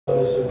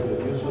God is so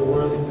good. You're so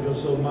worthy. You're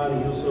so mighty.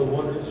 You're so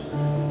wondrous.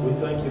 We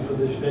thank you for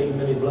this day.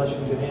 Many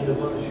blessings. Your hand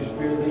upon us. Your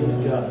spirit leading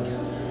and guiding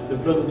us. The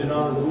privilege and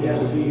honor that we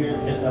have to be here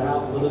in the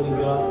house of the living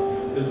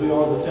God, as we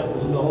are the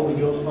temples of the Holy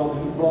Ghost. Father,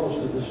 you brought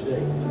us to this day.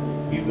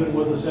 You've been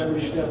with us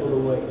every step of the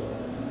way.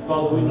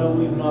 Father, we know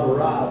we've not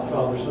arrived,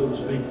 Father, so to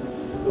speak.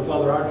 But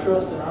Father, our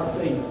trust and our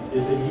faith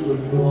is in you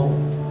and you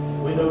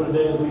alone. We know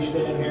today as we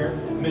stand here,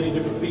 many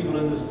different people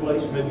in this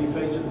place may be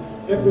facing,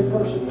 every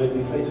person may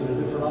be facing a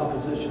different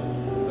opposition,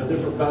 a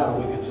different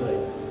battle, we could say.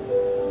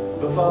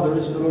 But Father,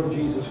 it's the Lord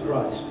Jesus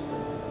Christ.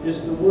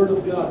 It's the Word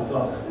of God,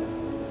 Father,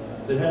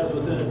 that has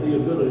within it the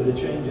ability to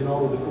change and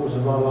alter the course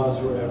of our lives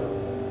forever.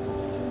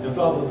 And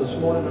Father, this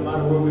morning, no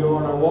matter where we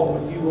are in our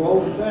walk with you, we're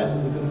holding fast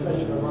to the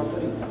confession of our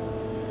faith.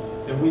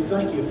 And we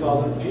thank you,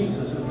 Father,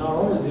 Jesus is not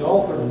only the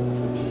author,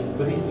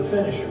 but he's the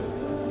finisher.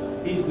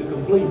 He's the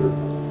completer.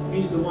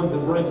 He's the one that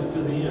brings it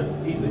to the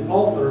end. He's the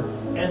author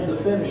and the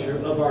finisher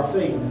of our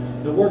faith.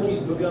 The work he's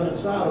begun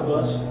inside of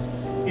us,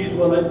 he's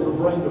well able to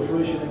bring to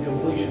fruition and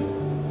completion.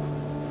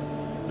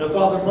 Now,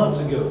 Father, months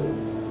ago,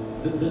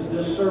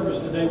 this service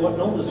today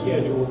wasn't on the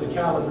schedule with the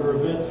calendar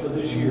events for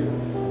this year.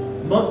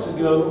 Months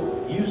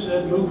ago, you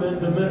said move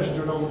into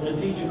ministering on and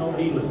teaching on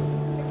healing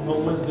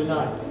on Wednesday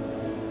night.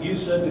 You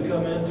said to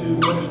come into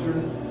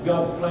ministering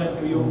God's plan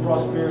for your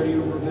prosperity,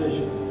 your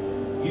provision.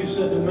 You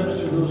said to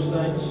minister those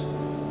things,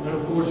 and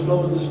of course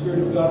flow with the Spirit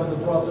of God in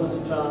the process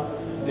of time,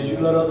 as you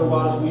let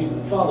otherwise, we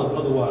followed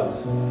otherwise.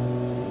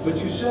 But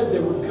you said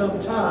there would come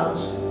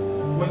times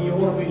when you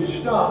wanted me to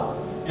stop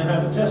and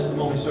have a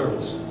testimony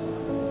service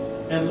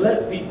and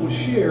let people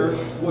share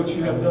what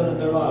you have done in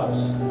their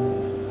lives.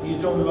 You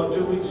told me about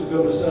 2 weeks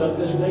ago to set up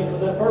this day for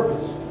that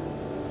purpose.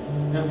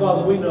 And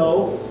Father, we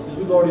know, as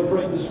we've already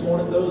prayed this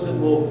morning, those that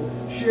will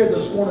share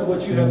this morning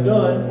what you have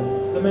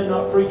done, they may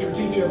not preach or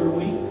teach every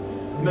week,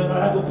 may not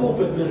have a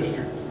pulpit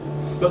ministry,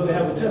 but they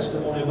have a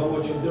testimony about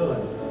what you've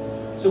done.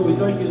 So we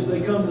thank you as they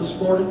come this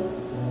morning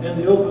and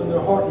they open their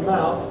heart and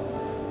mouth.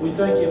 We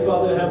thank you,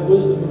 Father, have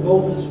wisdom and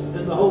boldness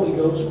in the Holy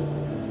Ghost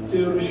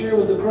to share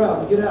with the crowd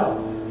and get out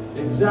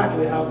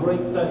exactly how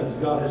great things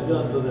God has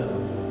done for them.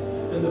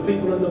 And the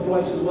people in the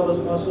place as well as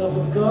myself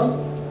have come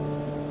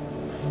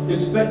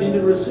expecting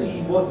to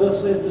receive what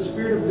thus saith the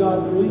Spirit of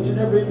God through each and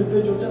every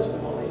individual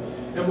testimony.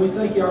 And we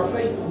thank you, our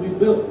faith will be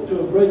built to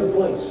a greater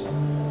place,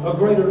 a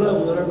greater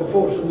level than ever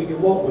before, so we can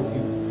walk with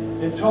you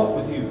and talk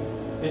with you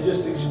and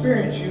just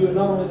experience you. And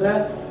not only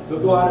that,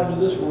 but go out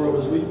into this world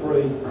as we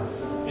pray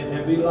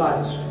and be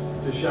lights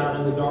to shine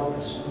in the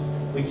darkness.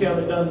 We count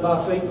it done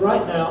by faith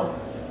right now.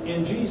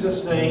 In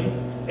Jesus' name,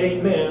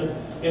 amen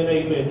and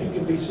amen. You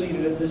can be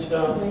seated at this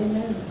time.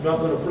 Amen. I'm not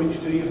going to preach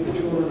to you. For the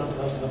children, I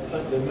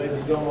think they may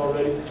be gone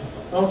already.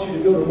 I want you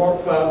to go to Mark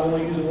 5. I'm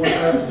only using one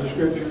passage of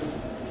Scripture.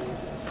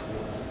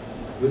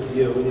 We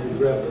need to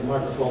grab the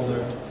microphone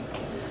there.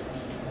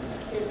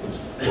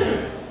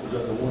 Is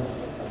that the one?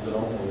 Is it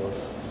on or what?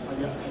 I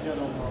got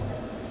on.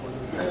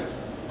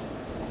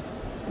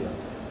 Yeah.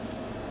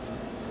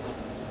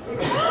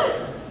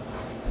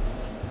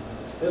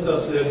 As I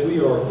said, we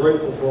are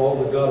grateful for all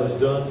that God has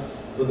done,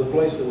 for the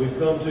place that we've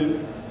come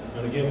to.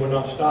 And again, we're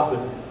not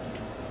stopping,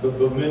 but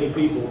many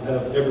people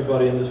have,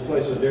 everybody in this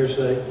place, I dare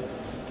say,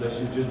 that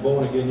she's just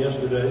born again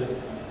yesterday.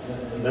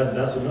 And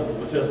that's enough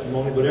of a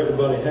testimony, but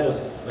everybody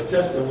has a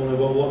testimony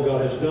about what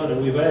God has done.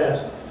 And we've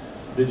asked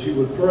that you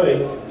would pray,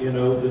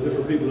 the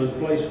different people in this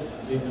place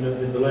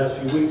in the last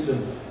few weeks.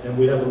 And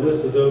we have a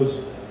list of those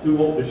who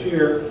want to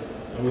share,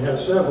 and we have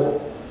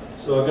several.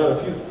 So I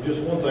got just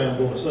one thing I'm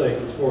going to say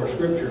as far as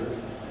Scripture.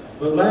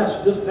 But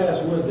this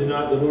past Wednesday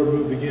night, the Lord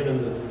moved again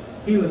in the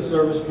healing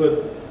service.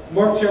 But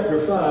Mark chapter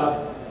 5,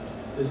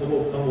 if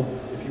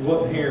you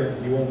wasn't here,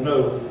 you won't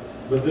know.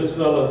 But this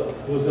fella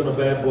was in a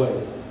bad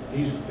way.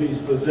 He's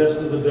possessed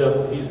of the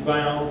devil. He's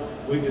bound.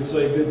 We could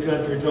say good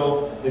country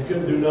talk. They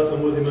couldn't do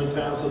nothing with him in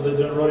town, so they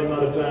done run him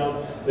out of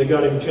town. They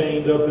got him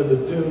chained up in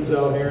the tombs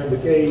out here in the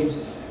caves.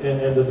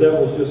 And the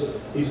devil's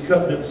he's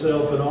cutting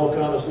himself and all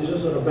kind of stuff. He's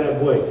just in a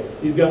bad way.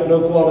 He's got no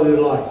quality of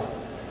life.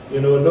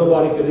 And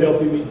nobody could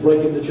help him. He's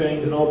breaking the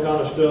chains and all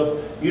kind of stuff.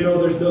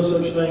 There's no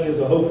such thing as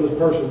a hopeless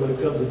person when it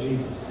comes to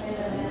Jesus.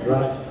 Amen.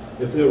 Right?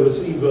 If they'll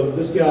receive of him.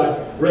 This guy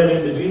ran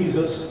into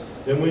Jesus,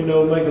 and we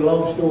know, make a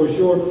long story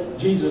short,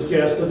 Jesus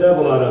cast the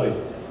devil out of him.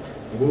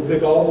 And we'll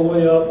pick all the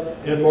way up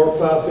in Mark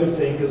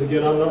 5:15, because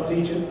again, I'm not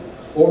teaching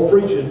or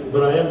preaching,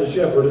 but I am the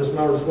shepherd. It's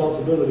my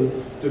responsibility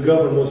to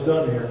govern what's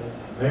done here.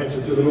 I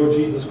answer to the Lord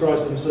Jesus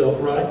Christ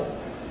himself, right?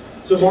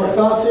 So Mark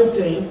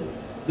 5:15,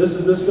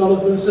 this fellow's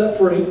been set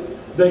free.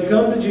 They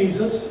come to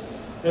Jesus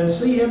and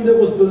see him that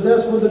was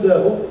possessed with the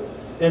devil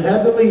and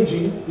had the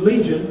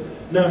legion.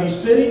 Now he's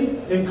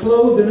sitting and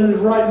clothed and in his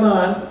right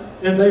mind,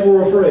 and they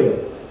were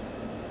afraid.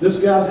 This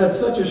guy's had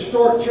such a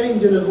stark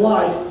change in his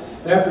life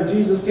after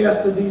Jesus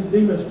casted these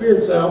demon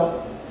spirits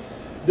out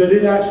that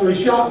it actually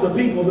shocked the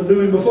people that knew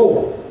him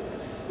before.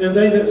 And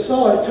they that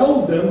saw it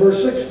told them,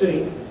 verse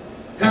 16,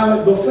 how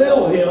it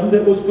befell him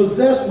that was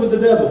possessed with the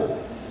devil.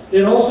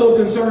 And also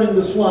concerning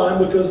the swine,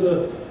 because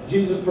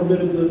Jesus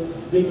permitted the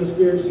demon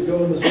spirits to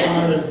go in the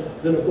swine and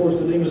Then, of course,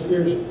 the demon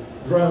spirits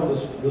drowned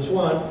the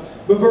swine.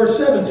 But verse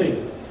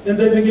 17, and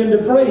they began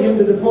to pray him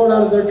to depart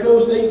out of their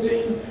coast.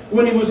 18,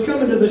 when he was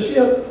coming to the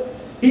ship,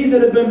 he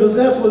that had been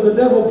possessed with the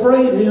devil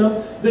prayed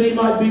him that he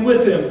might be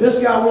with him. This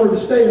guy wanted to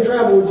stay and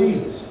travel with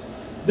Jesus,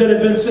 that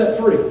had been set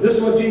free. This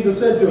is what Jesus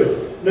said to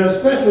him. Now,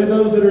 especially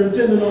those that are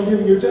intending on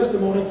giving your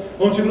testimony, I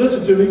want you to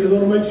listen to me, because I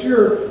want to make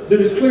sure that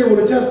it's clear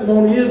what a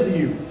testimony is to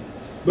you,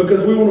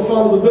 because we want to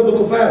follow the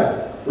biblical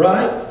pattern,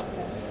 right?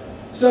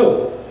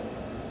 So,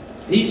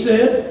 he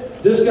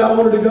said, this guy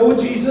wanted to go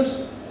with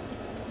Jesus.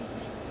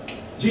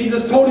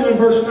 Jesus told him in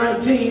verse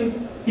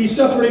 19, he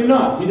suffered him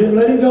not. He didn't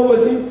let him go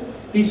with him.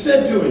 He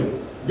said to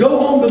him, go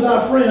home to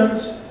thy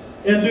friends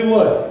and do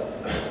what?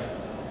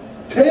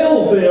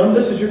 Tell them,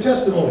 this is your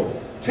testimony,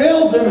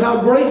 tell them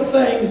how great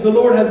things the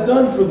Lord hath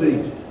done for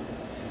thee,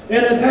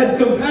 and hath had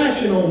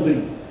compassion on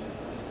thee.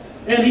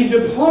 And he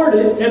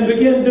departed and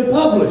began to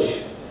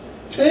publish.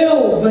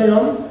 Tell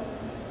them,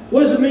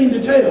 what does it mean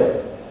to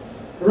tell?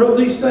 I wrote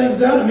these things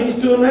down. It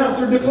means to announce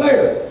or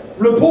declare.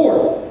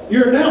 Report.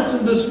 You're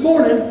announcing this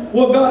morning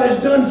what God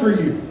has done for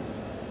you.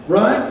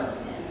 Right?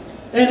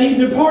 And he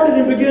departed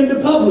and began to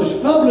publish.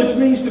 Publish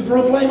means to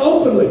proclaim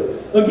openly.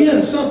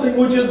 Again, something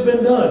which has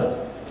been done.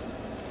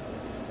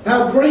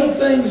 How great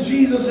things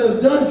Jesus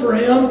has done for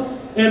him,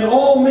 and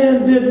all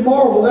men did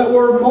marvel. That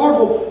word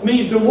marvel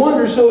means to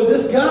wonder. So as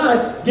this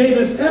guy gave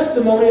his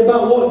testimony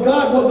about what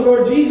the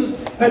Lord Jesus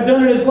had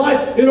done in his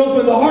life, it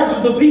opened the hearts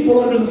of the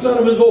people under the sound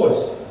of his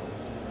voice.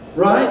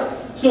 Right?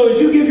 So as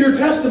you give your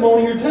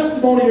testimony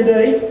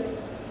today,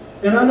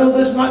 and I know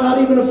this might not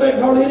even affect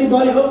hardly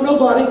anybody, hope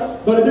nobody,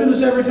 but I do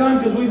this every time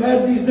because we've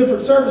had these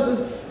different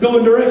services go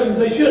in directions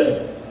they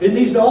shouldn't. It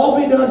needs to all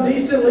be done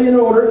decently in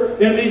order,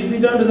 and it needs to be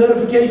done to the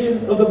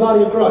edification of the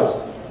body of Christ.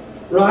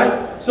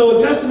 Right? So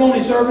a testimony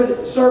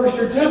service,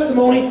 your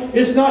testimony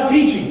is not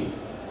teaching.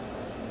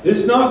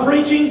 It's not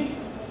preaching,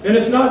 and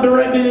it's not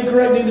directing and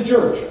correcting the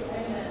church.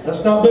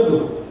 That's not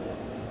biblical.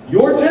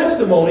 Your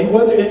testimony,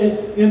 whether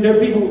and there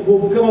people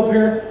will come up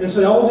here and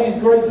say all these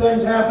great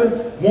things happened.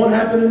 One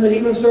happened in the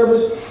healing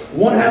service.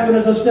 One happened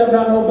as I stepped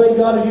out and obeyed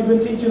God, as you've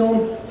been teaching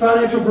on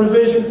financial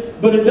provision.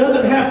 But it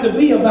doesn't have to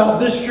be about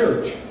this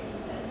church.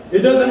 It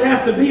doesn't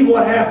have to be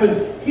what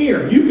happened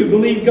here. You could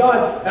believe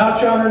God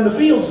out yonder in the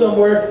field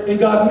somewhere, and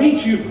God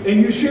meets you, and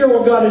you share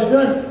what God has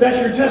done. That's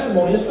your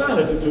testimony. It's fine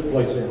if it took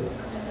place here.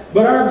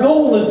 But our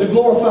goal is to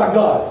glorify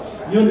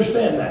God. You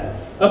understand that?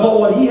 About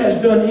what He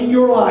has done in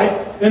your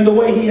life and the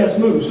way He has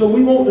moved. So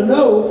we want to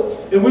know,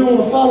 and we want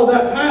to follow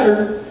that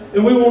pattern,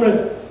 and we want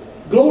to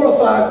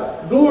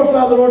glorify the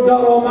Lord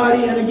God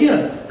Almighty, and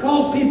again,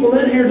 cause people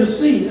in here to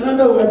see. And I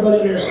know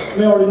everybody in here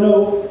may already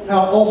know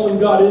how awesome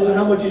God is and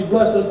how much He's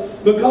blessed us,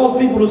 but cause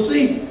people to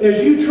see,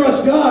 as you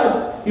trust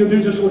God, He'll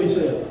do just what He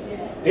said.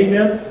 Yes.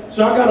 Amen.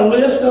 So I got a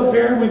list up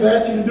here. We've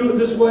asked you to do it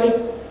this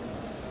way.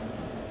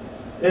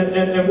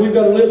 And we've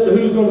got a list of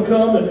who's going to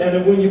come.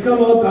 And when you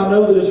come up, I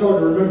know that it's hard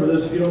to remember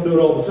this if you don't do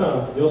it all the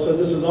time. Y'all said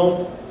this is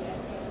on?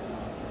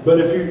 But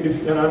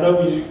and I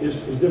know it's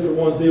different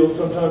ones deal.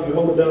 Sometimes you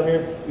hold it down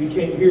here, you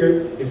can't hear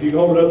it. If you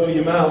hold it up to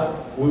your mouth,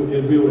 you'll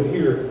be able to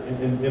hear it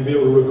and be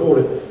able to record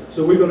it.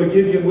 So we're going to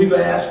give you, and we've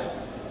asked,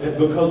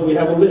 because we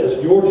have a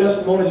list. Your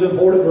testimony is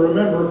important to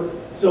remember,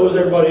 so is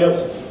everybody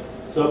else's.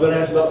 So I've been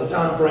asked about the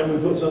time frame. We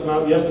put something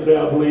out yesterday,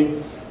 I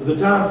believe. With the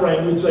time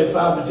frame, we'd say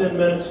 5 to 10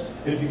 minutes.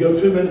 And if you go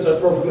 2 minutes,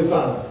 that's perfectly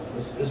fine.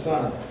 It's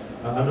fine.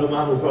 I know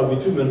mine will probably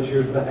be 2 minutes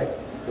years back.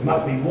 It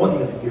might be 1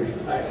 minute years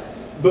back.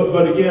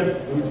 But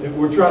again,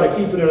 we're trying to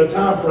keep it in a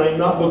time frame,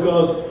 not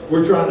because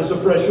we're trying to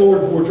suppress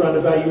yours, but we're trying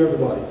to value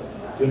everybody.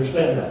 Do you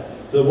understand that?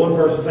 So if one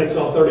person takes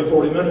off 30,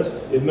 40 minutes,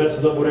 it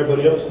messes up what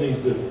everybody else needs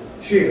to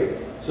share.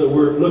 So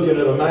we're looking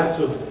at a max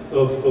of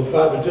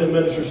 5 to 10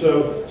 minutes or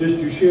so, just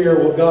to share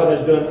what God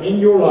has done in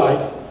your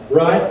life,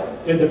 right?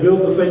 And to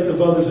build the faith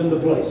of others into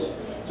place.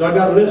 So I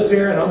got a list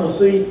here, and I'm going to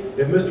see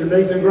if Mr.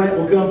 Nathan Grant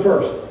will come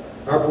first.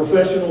 Our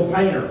professional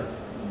painter.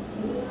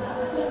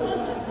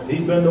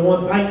 He's been the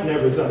one painting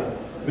everything.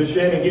 Miss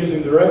Shannon gives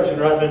him direction,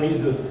 right? And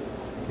he's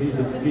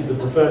the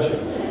professional.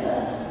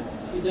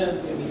 She does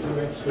give me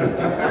direction.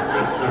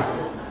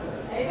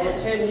 About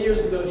 10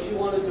 years ago, she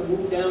wanted to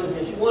move down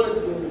here. She wanted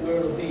to go to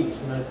Myrtle Beach,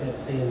 and I kept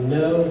saying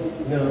no,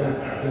 no,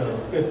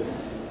 no.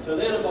 So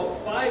then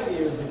about 5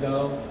 years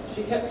ago,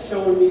 she kept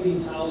showing me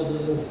these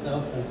houses and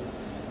stuff, and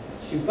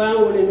she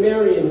found one in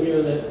Marion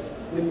here that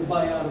we could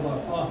buy out of our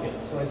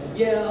pockets. So I said,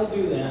 yeah, I'll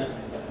do that,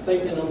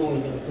 thinking I'm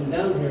only going to come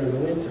down here in the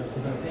winter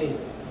because I paint.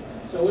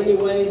 So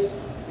anyway,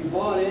 we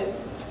bought it,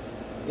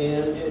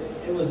 and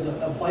it was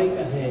a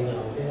biker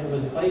hangout. It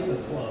was a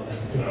biker club.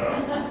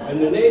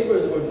 And the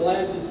neighbors were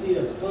glad to see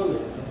us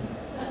coming.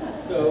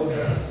 So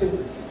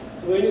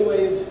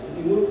anyways,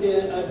 we moved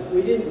in.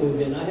 We didn't move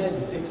in. I had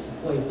to fix the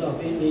place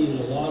up. It needed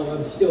a lot.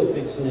 I'm still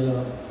fixing it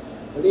up.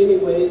 But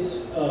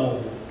anyways,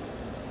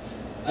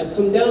 I'd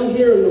come down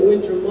here in the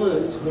winter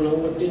months when I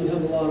didn't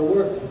have a lot of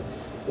work.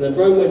 And I'd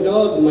bring my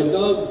dog, and my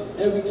dog,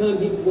 every time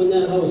he'd go in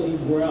that house, he'd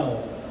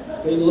growl.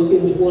 He'd look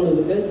into one of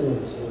the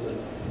bedrooms.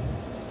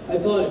 I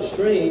thought it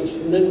strange,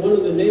 and then one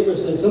of the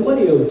neighbors said,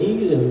 somebody OD'd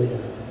in there.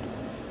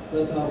 And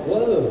I thought,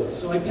 whoa.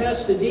 So I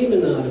cast the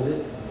demon out of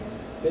it.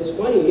 It's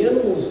funny,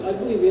 animals, I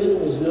believe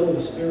animals know the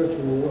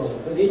spiritual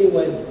world. But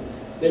anyway,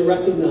 they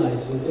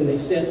recognize and they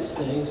sense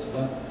things.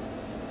 But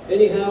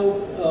anyhow,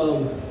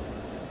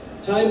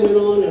 time went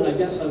on, and I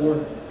guess I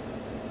weren't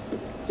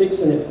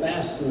fixing it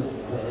fast enough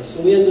for her.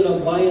 So we ended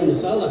up buying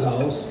this other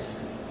house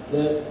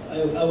that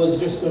I was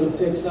just going to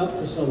fix up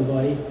for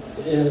somebody,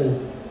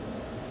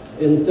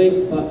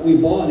 but we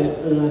bought it,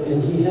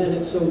 and he had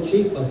it so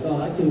cheap, I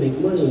thought I can make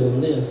money on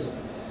this.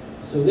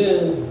 So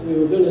then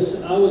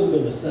I was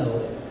going to sell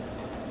it.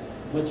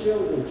 My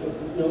children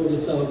took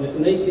notice of it,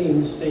 and they came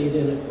and stayed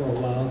in it for a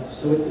while.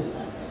 So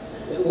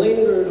it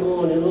lingered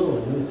on,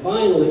 and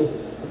finally,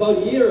 about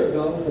a year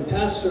ago, the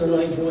pastor and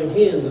I joined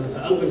hands, and I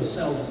said, I'm going to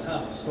sell this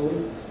house. So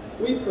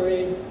we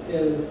prayed,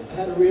 and I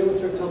had a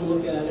realtor come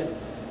look at it,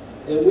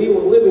 and we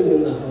were living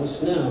in the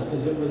house now,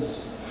 because it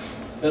was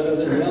better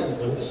than the other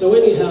one. So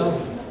anyhow,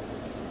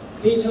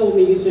 he told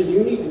me, he says,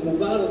 you need to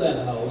move out of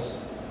that house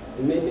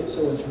and make it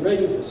so it's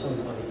ready for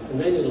somebody, and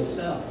then it'll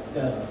sell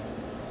better.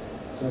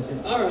 So I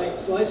said, all right.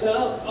 So I said,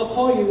 I'll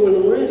call you when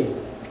I'm ready.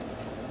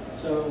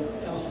 So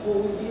a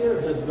whole year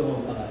has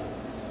gone by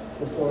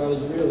before I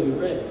was really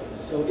ready.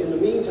 So in the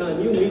meantime,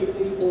 you meet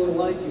people in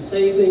life, you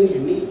say things, you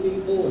meet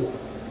people,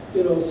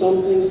 and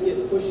some things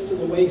get pushed to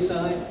the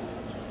wayside.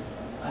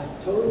 I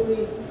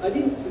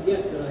didn't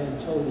forget that I had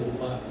told him,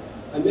 but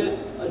I met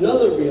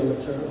another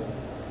realtor,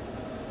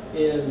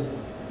 and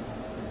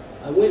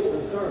I went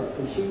with her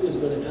because she was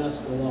going to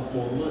ask a lot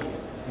more money.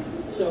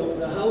 So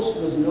the house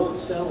was not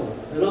selling.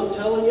 And I'm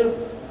telling you,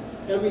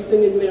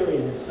 everything in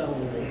Marion is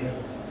selling right now.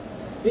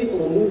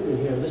 People are moving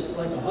here. This is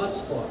like a hot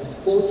spot. It's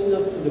close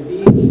enough to the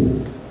beach.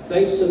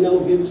 Thanks to Mel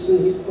Gibson,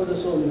 he's put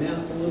us on the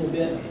map a little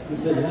bit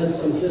because it has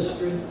some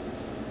history.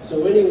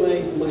 So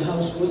anyway, my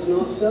house was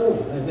not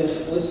selling. I've had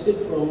it listed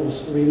for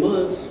almost 3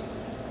 months.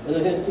 And I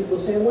had people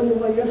say, I wonder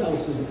why your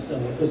house isn't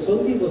selling. Because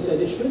some people said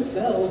it should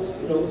sell, it's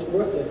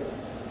worth it.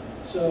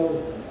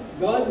 So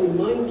God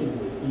reminded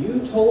me, you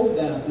told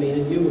that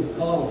man you would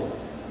call him,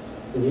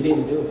 and you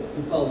didn't do it.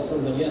 You called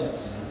somebody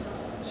else.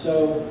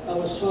 So I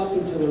was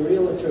talking to the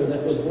realtor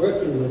that was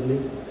working with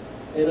me,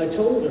 and I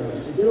told her, I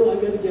said, I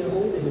got to get a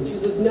hold of him. She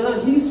says, nah,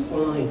 he's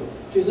fine.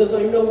 She says,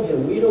 I know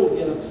him. We don't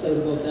get upset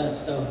about that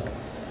stuff.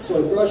 So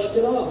I brushed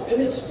it off,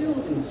 and it still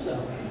didn't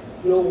sell.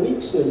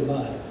 Weeks went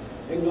by,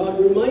 and God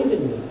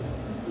reminded me.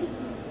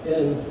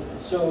 And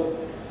so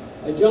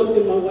I jumped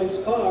in my wife's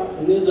car,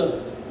 and there's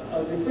a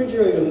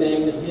refrigerator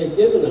magnet he had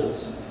given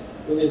us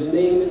with his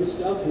name and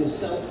stuff and his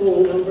cell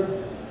phone number.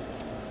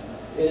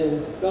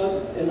 And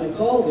I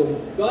called him.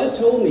 God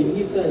told me,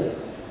 he said,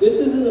 this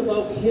isn't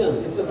about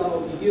him, it's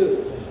about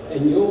you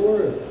and your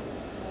word.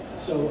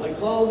 So I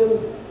called him,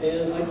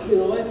 and I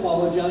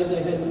apologized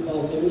I hadn't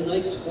called him, and I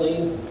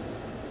explained,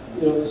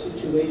 the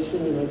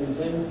situation and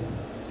everything.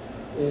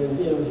 And,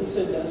 he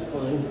said that's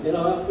fine. And I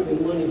offered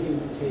him money, he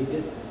would take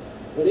it.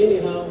 But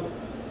anyhow,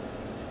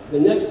 the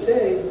next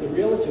day, the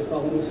realtor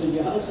called me and said,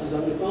 your house is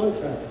under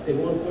contract. They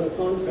want to put a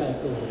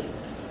contract on it.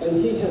 And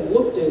he had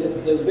looked at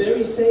it the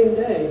very same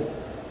day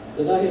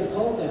that I had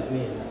called that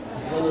man.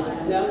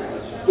 And now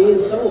it's being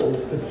sold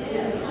for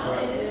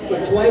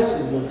twice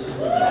as much as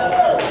what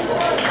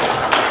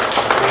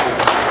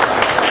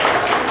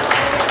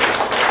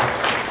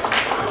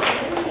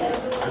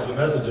There's a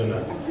message in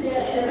that.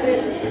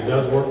 It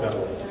does work that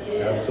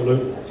way.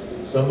 Absolutely.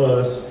 Some of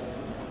us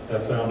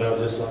have found out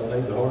just like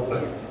Nate the hard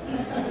way.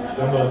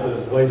 Some of us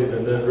has waited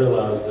and then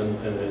realized,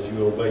 and as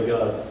you obey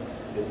God,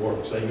 it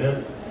works.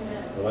 Amen?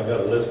 Well, I got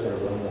a list here,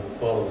 but I'm going to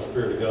follow the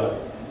Spirit of God.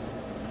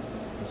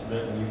 Miss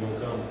Benton, you going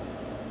to come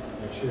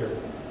and share?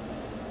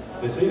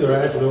 It's either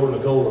Ashley or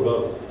Nicole or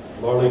both.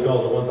 Laura Lee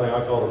calls it one thing,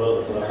 I call it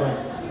other. But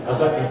I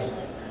think,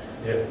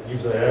 yeah, you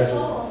say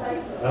Ashley,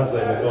 I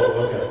say Nicole.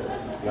 Okay,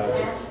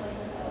 gotcha.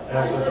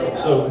 Ashley,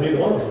 so neither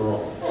one of us are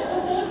wrong.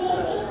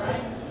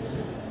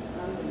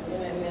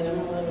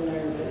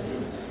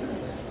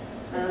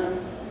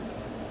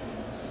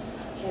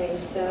 Okay,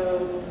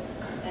 so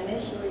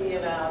initially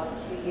about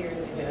 2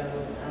 years ago,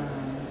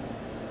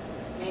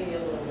 maybe a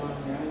little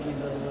longer, I'm going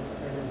to go a little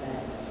further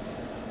back,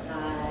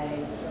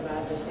 I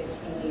survived a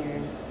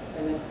 15-year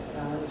domestic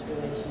violence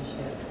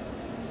relationship.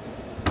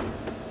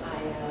 I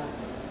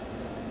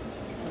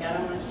got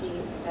on my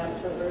feet,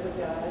 got the word of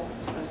God,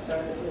 I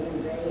started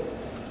doing great.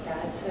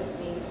 God took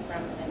me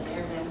from an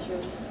air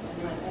mattress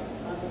in my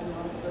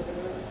ex-mother-in-law's living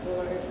room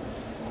floor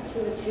to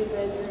a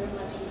 2-bedroom,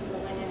 a piece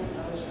of land.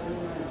 I was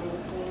running my own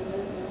cleaning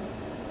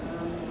business.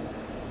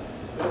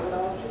 Gave it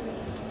all to me.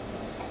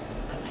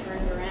 I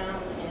turned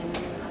around and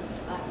I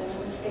slapped him in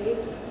the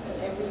face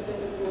with every bit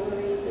of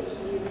glory that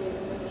he had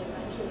given me and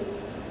my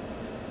kids.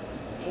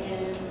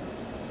 And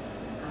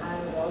I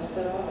lost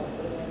it all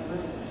within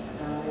months.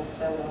 I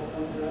fell off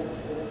on drugs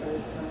for the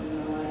first time in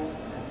my life.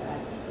 I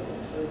backslid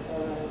so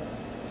far.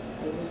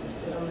 I used to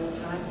sit on this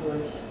high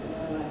horse,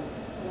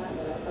 it's not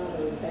that I thought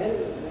I was better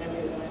than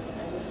everyone.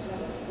 I just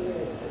had a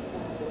spirit that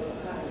sounded a little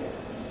higher.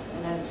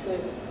 And I took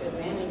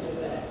advantage of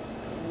that.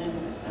 And then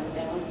I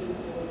downed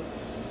people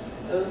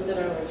those that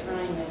I was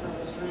trying to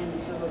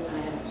help, I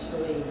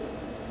actually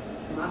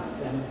mocked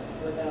them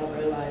without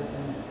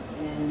realizing it.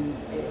 And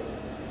it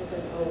took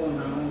a toll on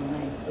my own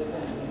life. With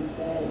that being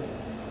said,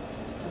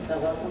 I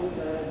fell off on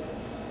drugs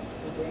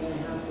for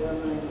 3.5, 4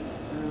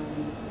 months.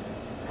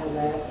 I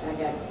left. I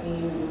got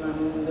clean on my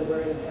own with the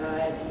Word of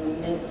God.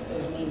 In the midst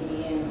of me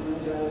being on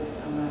drugs,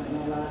 I'm not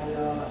gonna lie,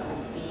 y'all, I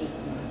beat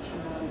and I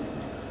pounded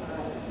and I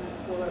cried and I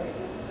poured. And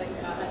I was like,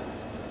 God,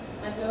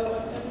 I know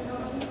I've done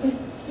wrong, but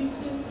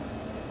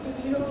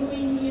if you don't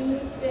leave me in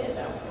this pit, I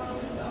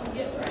promise I'll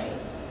get right.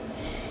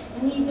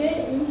 And He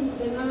didn't. He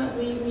did not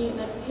leave me in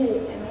that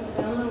pit. And I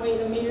found my way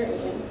to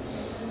Marion.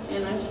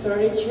 And I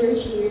started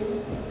church here.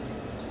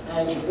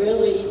 I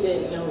really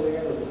didn't know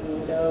where it was going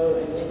to go.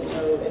 I didn't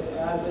know if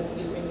God was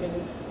even going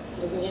to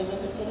give me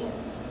another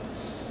chance.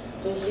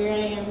 But here I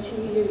am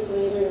 2 years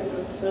later.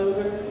 I'm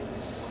sober.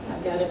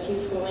 I've got a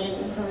piece of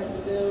land in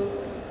Hartsville.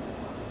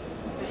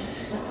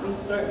 I'm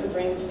starting to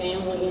bring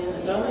family in.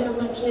 I don't have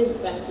my kids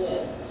back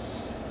yet.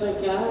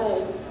 But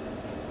God,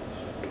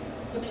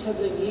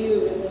 because of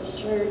you and this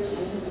church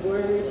and His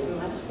Word and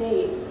my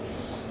faith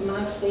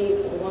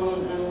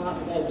alone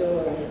unlocked that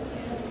door.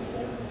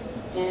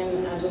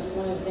 And I just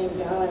want to thank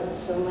God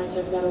so much.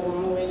 I've got a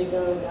long way to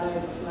go,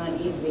 guys. It's not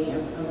easy. I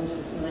promise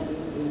it's not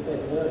easy.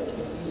 But look,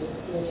 if you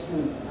just give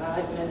Him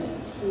 5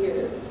 minutes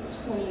here,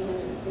 20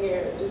 minutes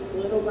there, just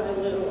little by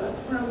little, I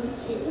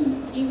promise you,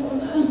 He will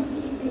not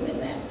leave you in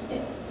that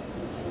pit.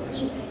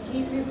 Just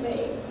keep your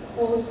faith.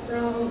 Hold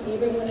strong,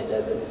 even when it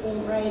doesn't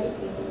seem right. It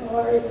seems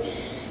hard,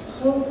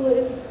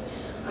 hopeless.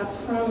 I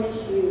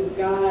promise you,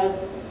 God,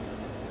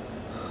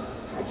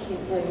 I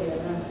can't tell you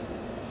enough.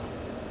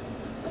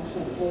 I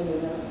can't tell you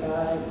enough.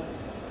 God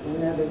will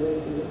never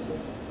leave you.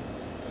 Just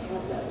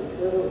have that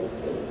little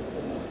faith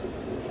to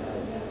succeed,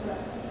 guys.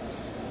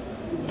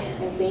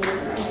 And thank you.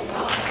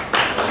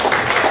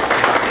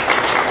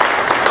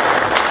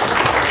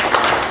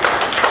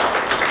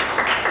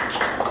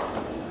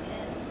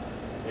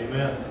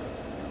 Amen.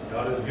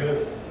 God is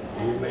good.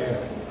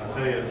 Amen. I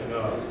tell you, it's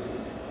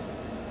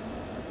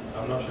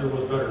I'm not sure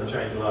what's better than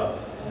change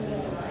lives.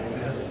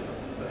 Amen.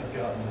 Thank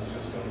God, and it's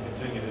just going to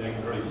continue to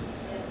increase.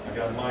 I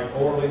got Mike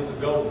or Lisa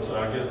Golden, so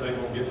I guess they're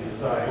going to get to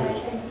decide who's.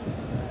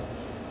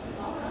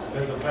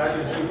 It's a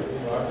package deal. You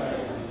know,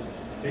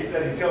 he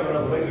said he's coming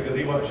up with Lisa because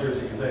he wasn't sure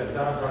she could stay at the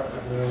time right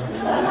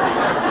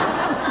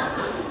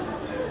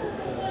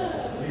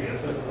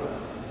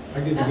I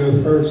get to go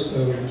first,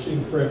 so she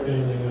can correct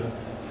anything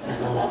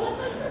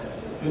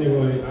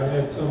Anyway, I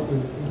had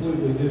something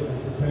completely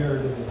different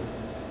prepared. And,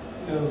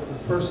 you know,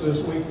 first of this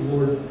week, the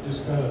Lord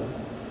just kind of,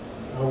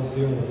 I was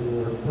dealing with the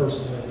Lord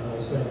personally, and I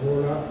was saying,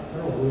 Lord, I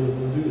don't really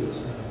want to do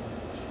this now,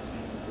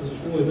 because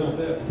it's really not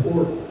that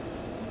important.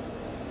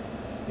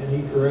 And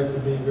He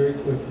corrected me very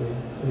quickly,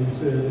 and He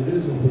said, it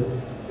is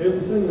important.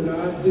 Everything that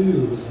I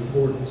do is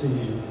important to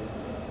you.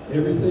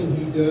 Everything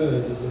He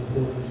does is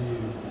important to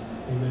you.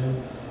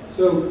 Amen.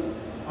 So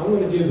I'm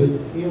going to give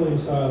the healing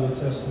side of the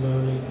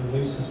testimony, and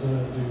Lisa's going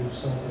to do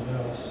something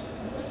else.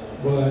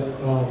 But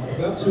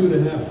about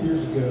 2.5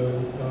 years ago,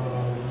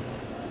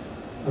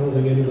 I don't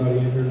think anybody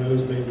in here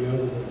knows, maybe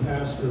other than the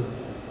pastor,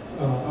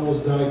 I was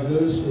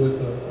diagnosed with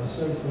a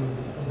symptom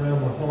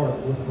around my heart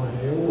with my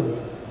aorta.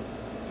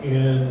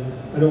 And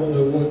I don't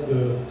know what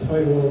the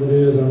title of it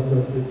is. I don't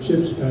know if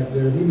Chip's back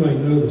there. He might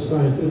know the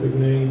scientific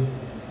name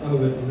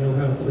of it and know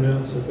how to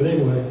pronounce it. But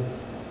anyway,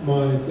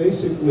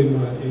 basically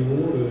my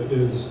aorta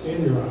is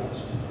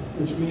aneurysed,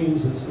 which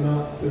means it's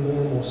not the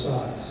normal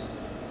size.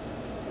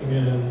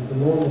 And the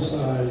normal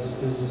size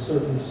is a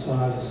certain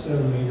size of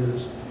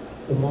centimeters,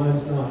 but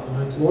mine's not.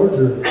 Mine's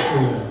larger than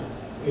that.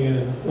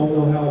 And don't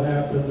know how it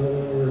happened, don't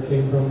know where it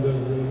came from,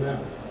 doesn't really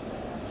matter.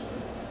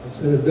 I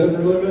said it doesn't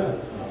really matter,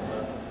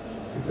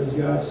 because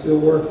God's still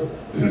working.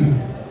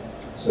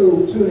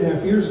 So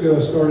 2.5 years ago, I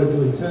started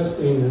doing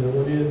testing, and I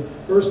went in.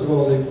 First of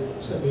all, they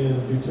sent me in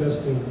to do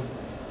testing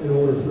in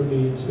order for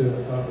me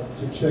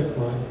to check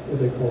my, what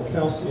they call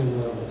calcium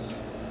levels.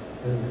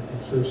 And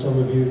I'm sure some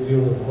of you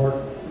deal with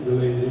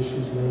heart-related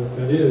issues know what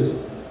that is.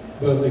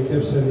 But they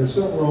kept saying, there's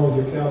something wrong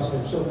with your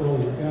calcium, something wrong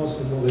with your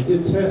calcium. Well, they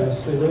did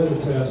tests, they ran the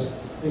test,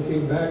 they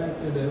came back,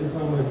 and every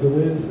time I go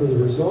in for the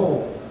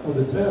result of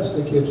the test,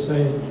 they kept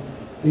saying,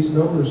 these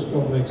numbers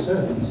don't make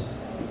sense.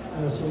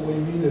 And I said, what do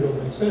you mean they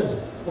don't make sense?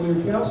 Well,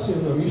 your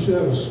calcium, you should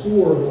have a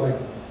score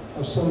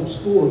of some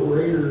score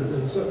greater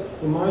than,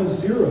 well, mine's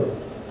 0.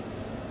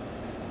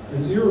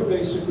 And 0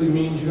 basically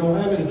means you don't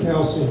have any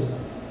calcium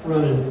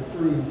running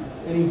through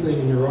anything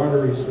in your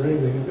arteries or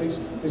anything.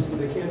 Basically,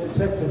 they can't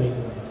detect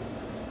anything.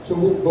 So,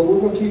 but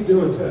we're going to keep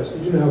doing tests,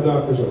 because you know how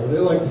doctors are. They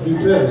like to do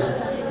tests,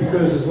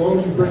 because as long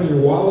as you bring your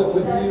wallet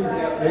with you,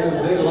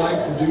 they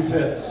like to do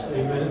tests.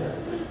 Amen.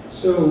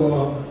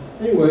 So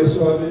anyway,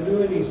 so I've been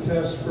doing these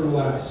tests for the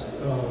last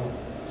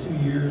 2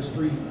 years,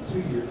 2.5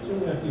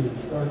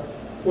 years, right?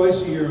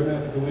 Twice a year I've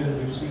had to go in and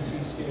do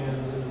CT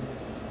scans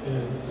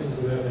and things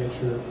of that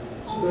nature.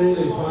 So then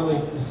they finally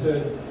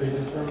they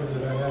determined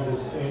that I had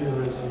this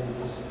aneurysm,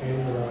 this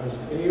aneurysed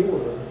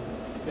aorta.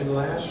 And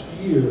last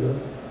year,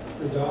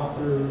 the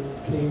doctor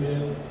came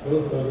in,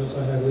 both of us.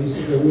 I had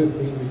Lisa go with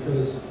me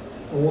because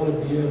I want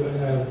to be able to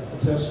have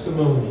a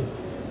testimony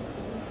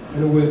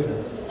and a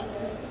witness.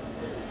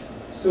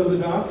 So the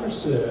doctor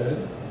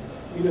said,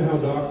 you know how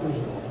doctors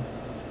are.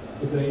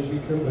 The days you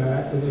come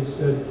back and they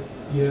said,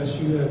 yes,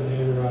 you have an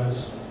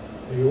aneurysed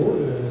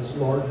aorta and it's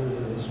larger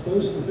than it's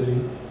supposed to be,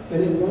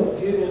 and it won't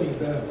get any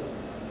better.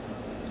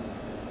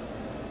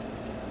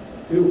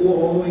 It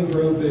will only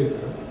grow bigger.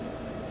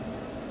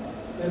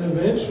 And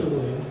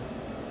eventually,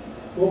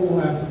 what we'll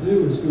have to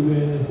do is go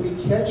in, if we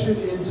catch it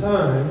in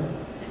time,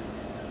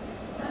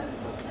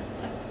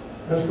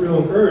 that's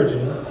real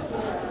encouraging.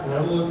 And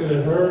I'm looking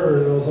at her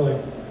and I was like,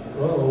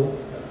 oh,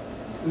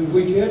 if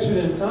we catch it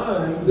in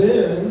time,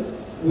 then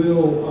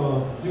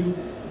we'll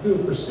do a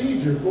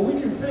procedure, but we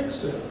can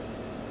fix it.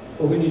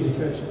 But we need to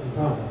catch it in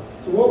time.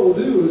 So what we'll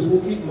do is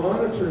we'll keep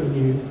monitoring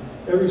you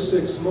every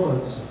 6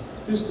 months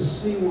just to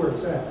see where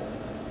it's at.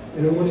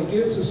 And then when it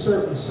gets a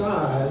certain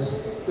size,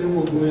 then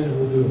we'll go in and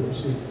we'll do a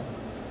procedure.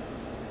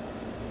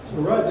 So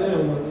right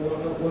then,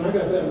 when I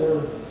got that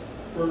word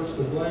first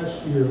of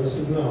last year, I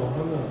said, no,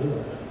 I'm not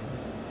doing that.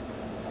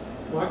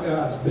 My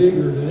God's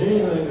bigger than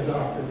anything a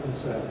doctor can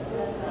say.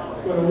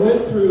 But I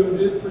went through and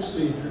did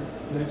procedure,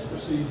 next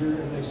procedure,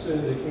 and they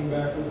said they came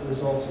back with the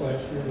results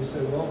last year, and they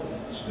said, well,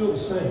 it's still the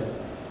same.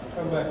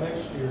 Come back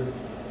next year,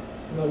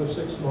 another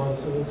 6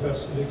 months, and we'll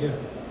test it again.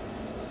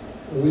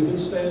 Well, we've been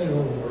standing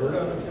on the Word.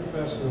 I've been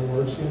confessing the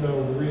Word, so you know,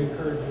 we're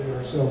re-encouraging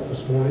ourselves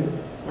this morning.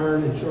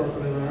 Iron and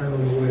sharpening iron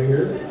on the way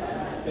here.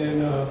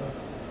 And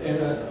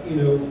you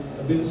know,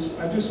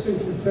 I've just been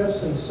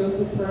confessing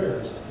simple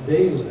prayers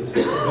daily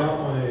about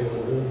my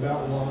aorta,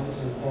 about lungs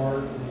and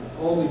heart, and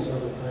all these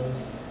other things.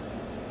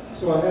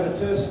 So I had a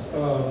test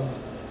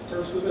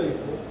 1st of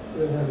April.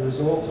 It had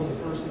results on the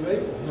 1st of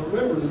April. Now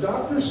remember, the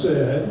doctor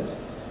said,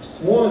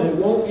 one, it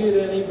won't get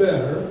any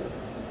better,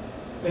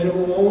 and it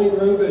will only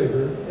grow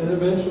bigger, and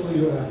eventually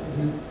you'll have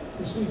to do a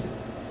procedure.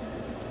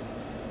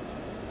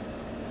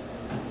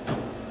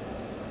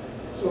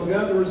 So I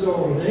got the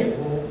result in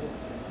April,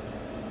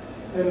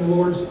 and the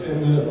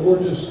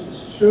Lord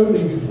just showed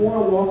me before I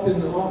walked in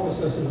the office.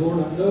 I said, Lord,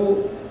 I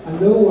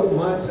know what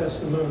my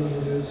testimony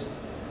is.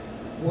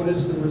 What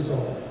is the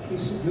result? He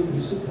said, you'll be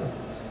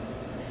surprised.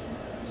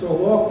 So I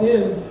walked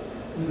in,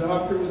 and the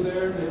doctor was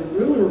there, and they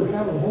really were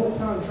having a hard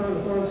time trying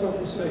to find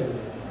something to say to me.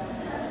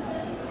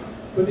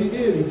 But he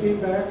did. He came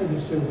back and he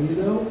said, well, you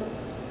know,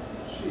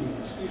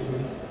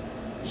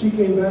 she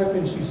came back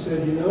and she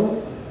said, you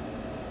know,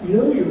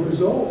 your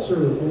results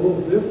are a little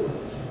different.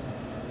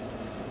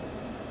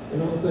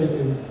 And I'm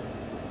thinking,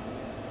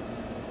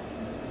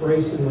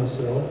 bracing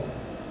myself.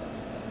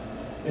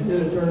 And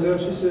then it turns out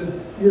she said,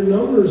 your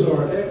numbers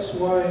are X,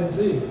 Y, and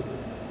Z.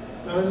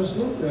 And I just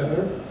looked at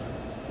her,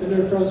 and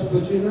they're trying to say,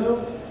 but you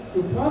know,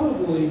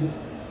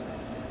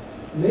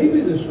 maybe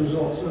this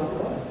result's not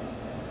right.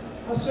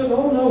 I said,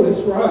 oh no,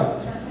 it's right.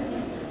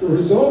 The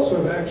results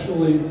have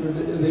actually,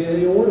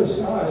 the aorta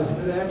size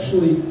had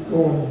actually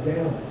gone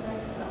down.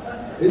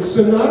 It's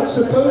not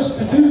supposed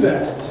to do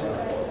that.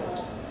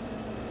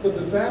 But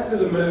the fact of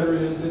the matter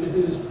is that it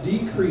is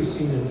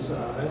decreasing in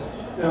size.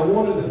 Now,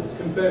 one of the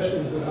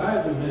confessions that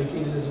I've been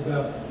making is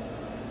about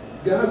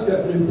God's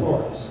got new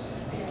parts.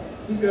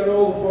 He's got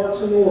all the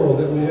parts in the world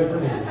that we ever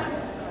need.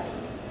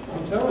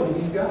 I'm telling you,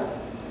 He's got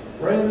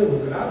brand new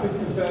ones. And I've been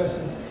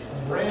confessing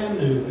brand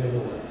new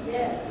aorta.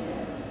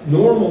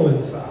 Normal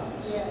in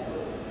size.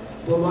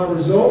 But my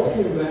results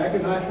came back,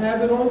 and I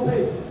have it on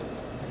paper,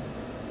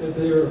 that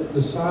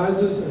the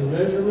sizes and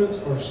measurements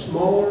are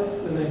smaller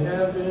than they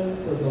have been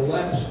for the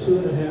last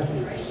 2.5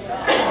 years.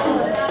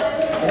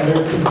 And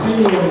they're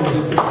continuing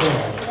to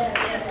decline.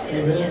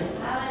 Amen?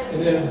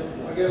 And then,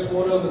 I guess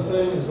one other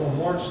thing is on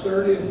March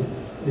 30th,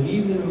 the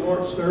evening of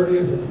March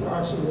 30th,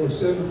 approximately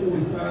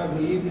 7:45 in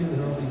the evening,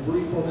 and I'll be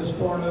brief on this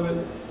part of it,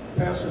 the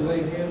pastor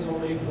laid hands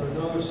on me for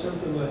another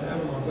symptom that I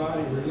have in my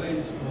body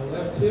related to my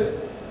left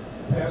hip.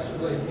 The pastor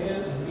laid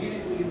hands, and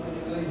immediately when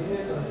he laid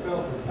hands, I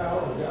felt the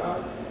power of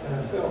God. And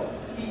I felt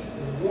heat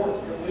and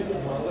warmth come into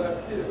my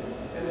left hip.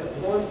 And at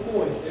one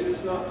point, it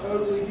is not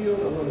totally healed.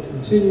 I'm going to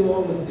continue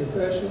on with the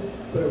confession.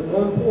 But at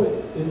one point,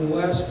 in the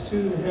last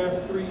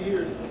 2.5, 3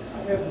 years,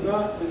 I have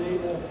not been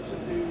able to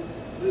do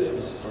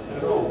this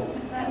at all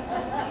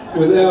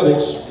without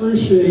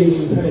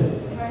excruciating pain.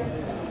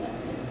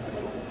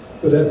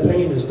 But that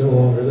pain is no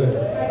longer there.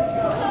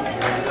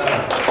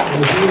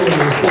 And the healing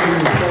is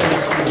taking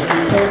place, and the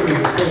recovery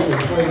is taking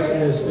place in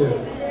this hip.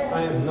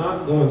 I am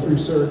not going through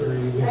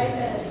surgery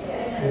again.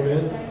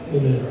 Amen.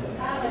 Amen.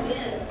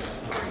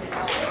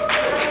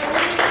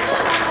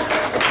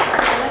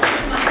 This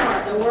is my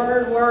part. The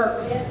Word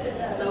works.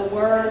 The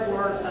Word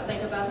works. I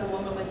think about the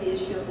woman with the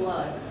issue of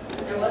blood.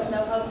 There was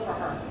no hope for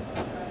her.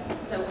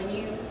 So when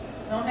you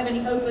don't have any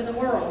hope in the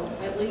world,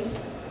 at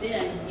least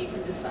then you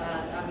can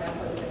decide, I've got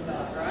hope in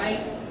God,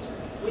 right?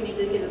 We need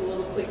to get it a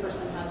little quicker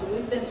sometimes.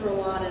 We've been through a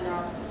lot in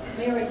our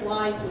married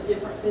life with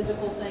different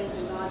physical things,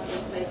 and God's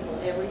been faithful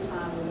every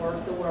time we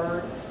work the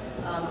Word.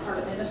 I heard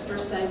a minister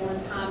say one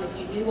time, if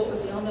you knew what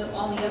was on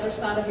the other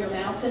side of your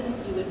mountain,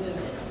 you would move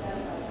it.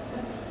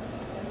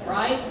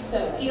 right?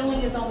 So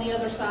healing is on the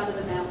other side of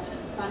the mountain.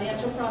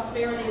 Financial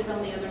prosperity is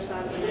on the other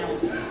side of the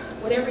mountain.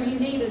 Whatever you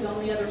need is on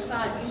the other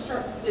side. You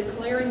start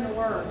declaring the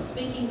word,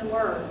 speaking the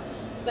word.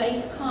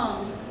 Faith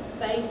comes,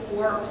 faith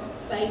works,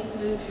 faith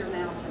moves your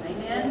mountain.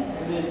 Amen?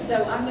 Amen.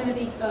 So I'm going to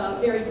be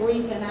very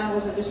brief in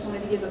hours. I just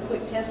wanted to give a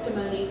quick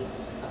testimony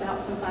about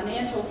some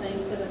financial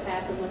things that have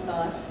happened with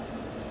us.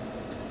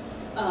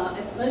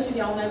 As most of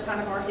y'all know kind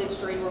of our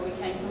history, where we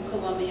came from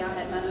Columbia. I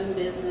had my own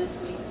business.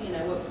 We,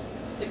 were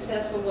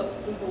successful,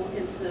 what people would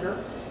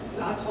consider.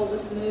 God told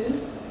us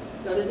move,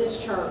 go to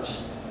this church.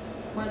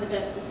 One of the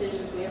best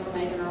decisions we ever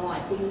made in our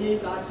life. We knew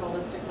God told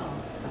us to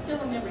come. I still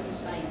remember you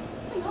saying,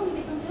 "Hey, y'all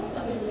need to come help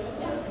us."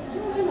 Yeah, I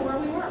still remember where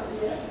we were.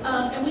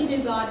 And we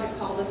knew God had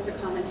called us to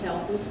come and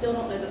help. We still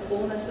don't know the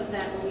fullness of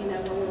that, but we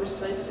know where we were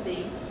supposed to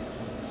be.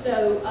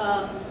 So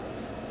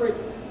for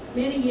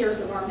many years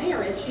of our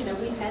marriage,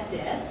 we've had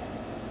debt.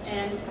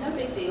 And no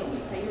big deal,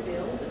 you pay your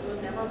bills. It was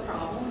never a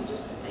problem. You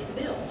just pay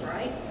the bills,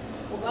 right?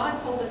 Well, God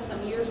told us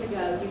some years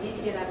ago, you need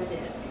to get out of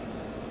debt.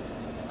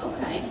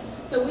 Okay,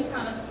 so we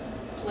kind of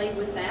played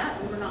with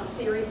that. We were not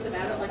serious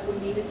about it like we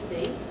needed to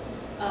be.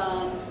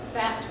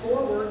 Fast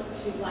forward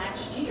to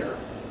last year,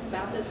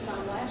 about this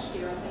time last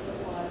year, I think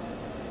it was,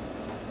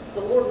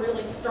 the Lord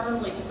really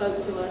sternly spoke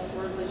to us,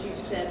 sort of as you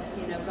said,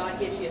 God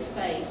gives you his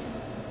face,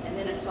 and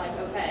then it's like,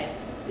 okay,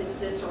 it's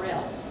this or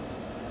else.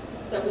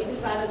 So we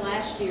decided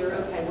last year,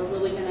 okay, we're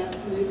really going to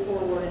move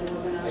forward and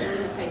we're going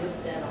to pay this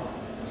debt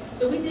off.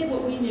 So we did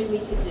what we knew we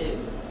could do.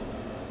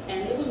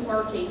 And it was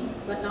working,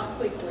 but not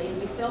quickly, and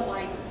we felt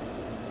like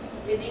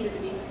it needed to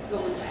be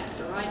going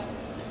faster, right?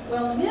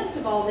 Well, in the midst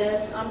of all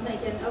this, I'm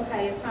thinking,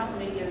 okay, it's time for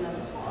me to get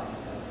another car.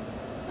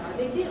 Not a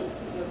big deal.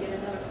 You go get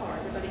another car.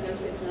 Everybody goes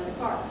and gets another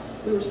car.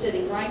 We were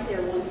sitting right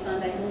there one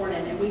Sunday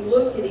morning, and we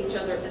looked at each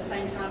other at the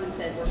same time and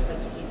said, we're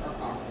supposed to keep our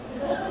car.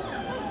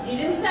 He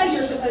didn't say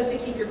you're supposed to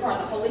keep your car.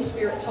 The Holy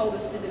Spirit told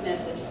us through the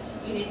message,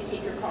 you need to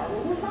keep your car.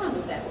 Well, we're fine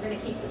with that. We're going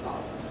to keep the car.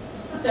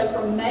 So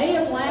from May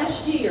of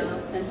last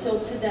year until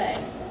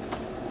today,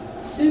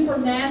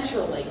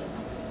 supernaturally,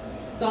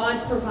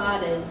 God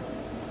provided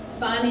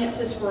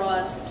finances for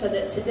us so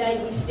that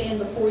today we stand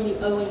before you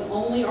owing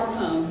only our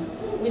home.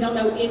 We don't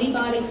owe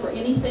anybody for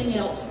anything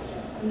else,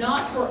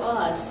 not for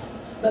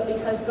us, but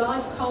because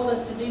God's called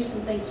us to do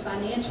some things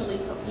financially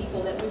for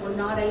people that we were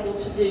not able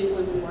to do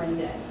when we were in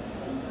debt.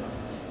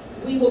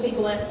 We will be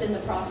blessed in the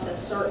process,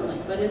 certainly,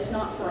 but it's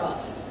not for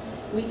us.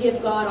 We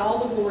give God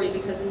all the glory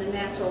because in the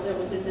natural there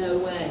was no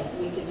way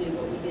we could do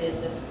what we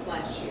did this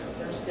last year.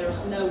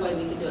 There's no way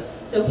we could do it.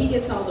 So he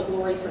gets all the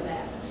glory for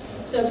that.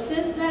 So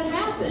since that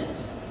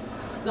happened,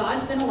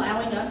 God's been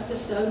allowing us to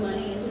sow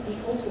money into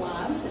people's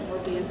lives, and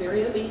we're being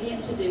very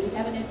obedient to do. We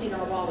haven't emptied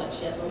our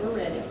wallets yet, but we're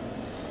ready.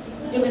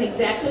 Doing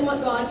exactly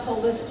what God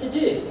told us to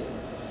do.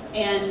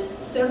 And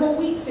several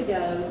weeks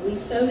ago, we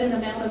sowed an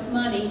amount of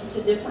money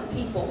to different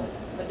people,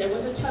 but there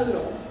was a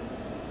total.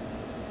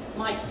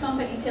 Mike's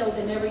company tells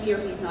him every year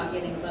he's not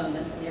getting a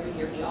bonus, and every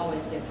year he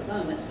always gets a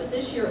bonus. But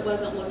this year it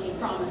wasn't looking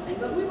promising,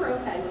 but we were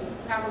okay with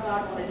however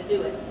God wanted to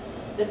do it.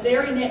 The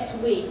very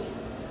next week,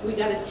 we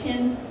got a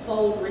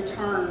 10-fold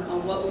return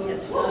on what we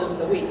had sown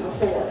the week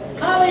before.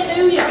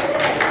 Hallelujah!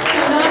 So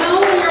not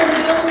only are the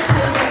bills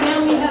paid, but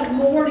now we have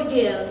more to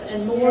give,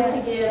 and more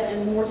to give,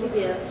 and more to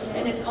give.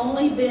 And it's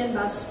only been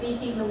by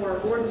speaking the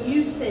word. Lord,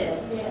 you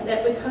said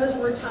that because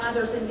we're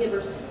tithers and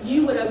givers,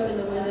 you would open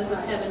the windows of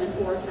heaven and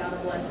pour us out a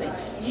blessing.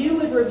 You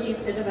would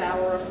rebuke the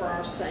devourer for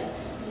our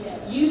sakes.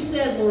 You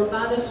said, Lord,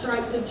 by the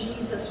stripes of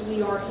Jesus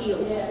we are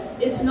healed.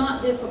 It's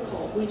not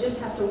difficult. We just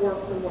have to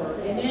work the word.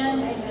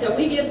 Amen? So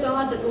we give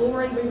God the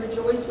glory. We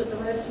rejoice with the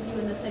rest of you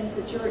in the things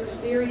that you're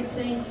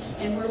experiencing,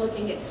 and we're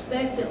looking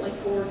expectantly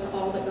forward to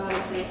all that God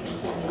is going to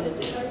continue to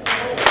do.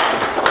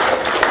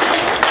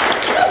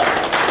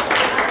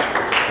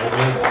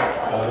 Amen.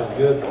 God is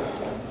good.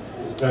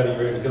 Is Patty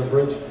ready to come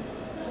preach?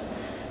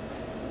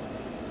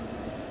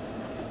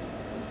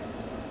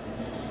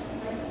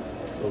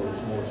 Told her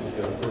this morning she's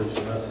got to preach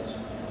the message.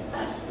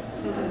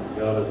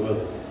 God is with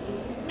us.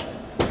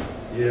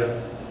 Yeah.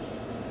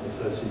 He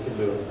said she can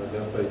do it. I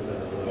got faith in her,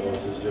 but I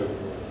was just joking with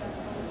her.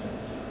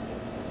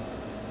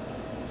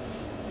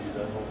 Use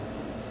that one.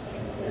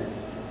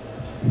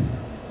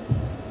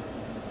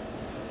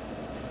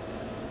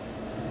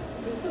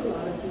 There's a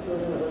lot of people in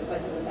what looks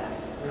like in the back.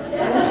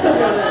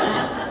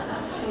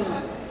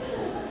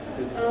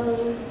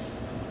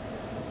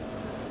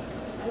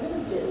 I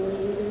really didn't want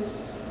to do this,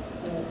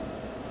 but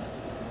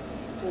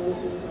God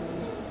is in God.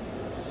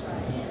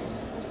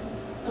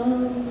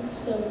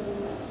 So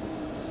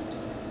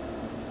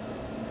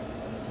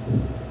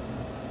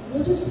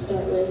we'll just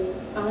start with,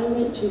 I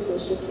went to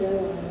Coastal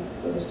Carolina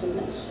for a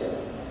semester.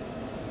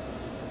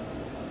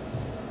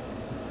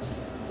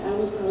 That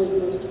was probably the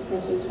most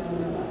depressing time of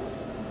my life.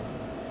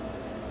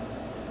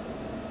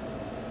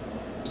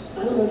 I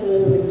don't know if I've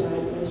ever been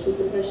diagnosed with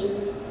depression,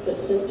 but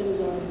symptoms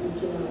are you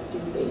cannot do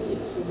basic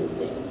human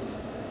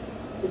things.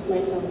 This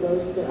might sound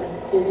gross, but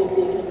I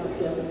physically could not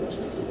get up and brush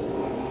my teeth in the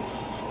morning.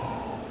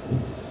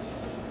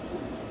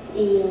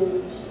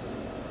 And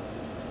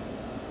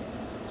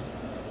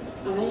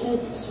I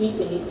had suite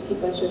mates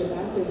people I shared a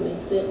bathroom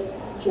with that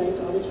drank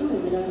all the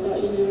time, and I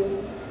thought, you know,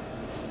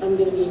 I'm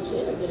gonna be a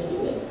kid, I'm gonna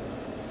do it.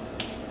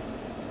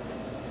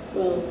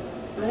 Well,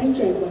 I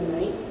drank one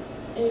night,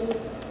 and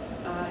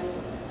I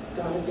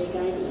got a fake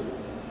ID.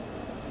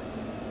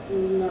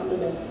 Not the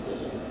best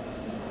decision.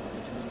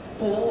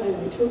 Well, I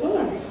went to a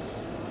bar,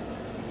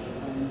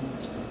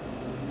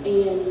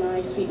 and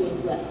my suite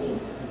mates left me.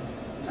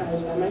 I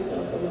was by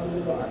myself alone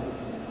in a bar.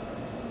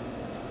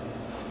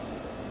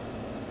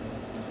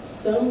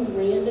 Some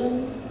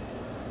random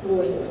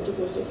boy that went to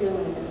Coastal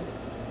Carolina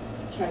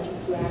tried to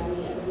drag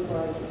me out of the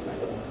bar against my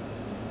will.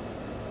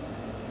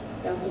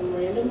 Found some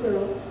random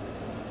girl,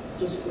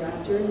 just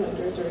grabbed her and hugged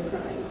her and started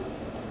crying.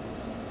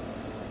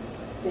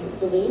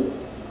 Thankfully,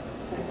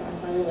 that guy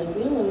finally left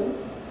me alone,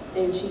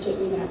 and she took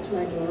me back to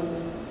my dorm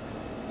with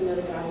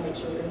another guy to make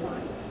sure we were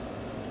fine.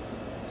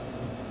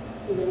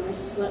 And then I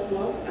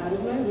walked out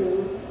of my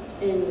room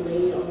and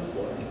laid on the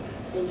floor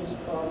and just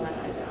bawled my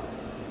eyes out.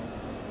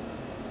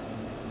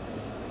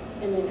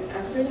 And then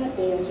after that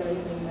day, I started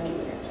having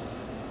nightmares.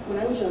 When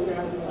I was younger,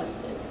 I was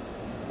molested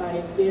by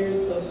a very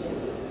close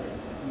family member.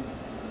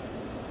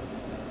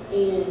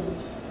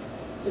 And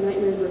the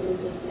nightmares were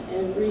consistent.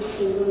 Every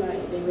single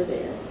night they were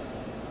there.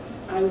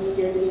 I was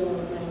scared to be alone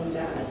with my own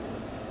dad.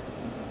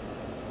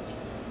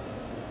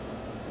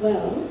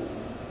 Well,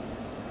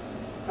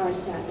 I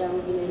sat down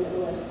with the man that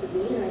molested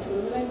me and I told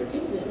him that I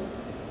forgave him.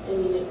 I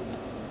mean,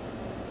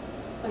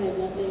 I had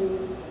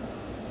nothing,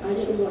 I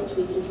didn't want to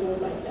be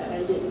controlled like that.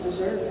 I didn't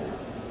deserve that.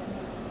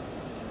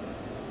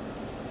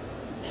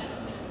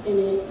 And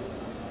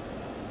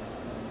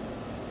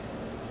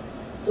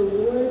the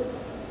Lord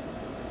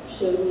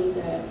showed me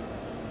that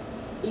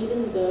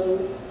even though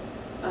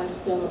I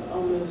felt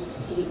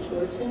almost hate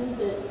towards him,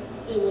 that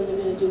it wasn't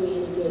going to do me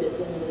any good at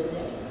the end of the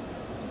day.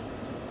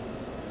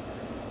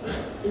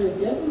 And the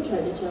devil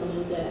tried to tell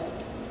me that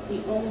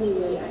the only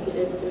way I could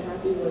ever feel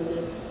happy was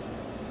if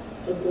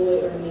a boy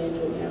or a man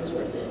told me I was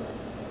worth it.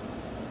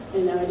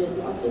 And I did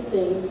lots of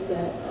things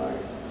that are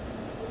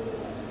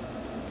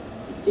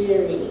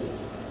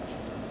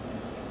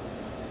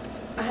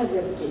I have a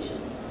reputation,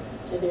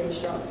 a very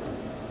strong one.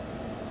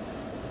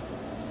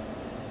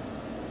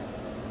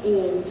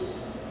 And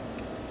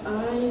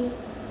I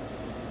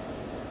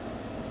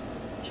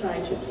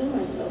tried to kill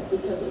myself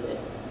because of it.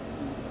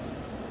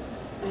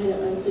 I had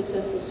an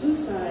unsuccessful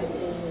suicide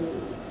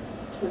in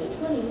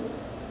 2020,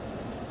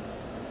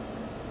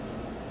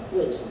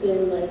 which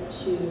then led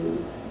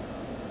to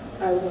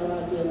I was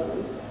allowed to be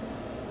alone.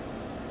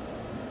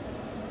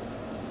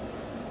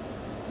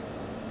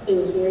 It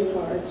was very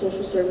hard.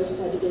 Social services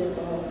had to get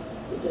involved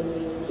because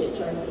when a kid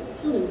tries to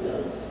kill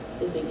themselves,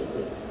 they think it's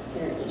a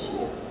parent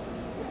issue.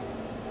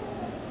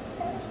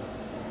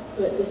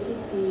 But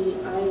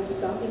I'm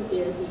stopping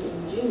therapy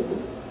in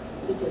June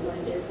because my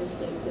therapist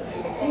thinks that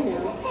I'm okay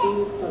now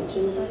to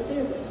function without a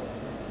therapist.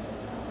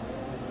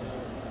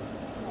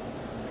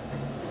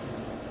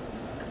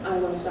 I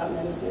want to stop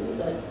medicine,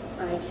 but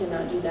I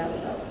cannot do that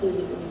without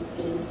physically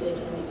getting sick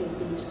and it can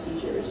lead to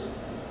seizures.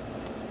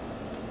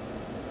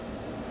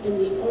 And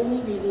the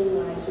only reason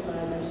why I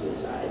survived my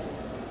suicide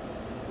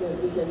was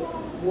because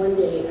one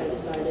day I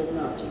decided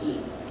not to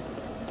eat.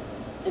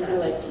 And I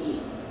like to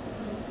eat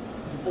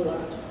a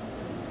lot.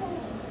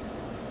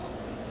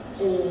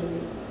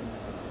 And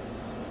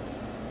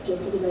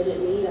just because I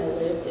didn't eat, I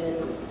lived,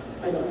 and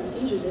I don't have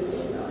seizures every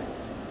day in my life.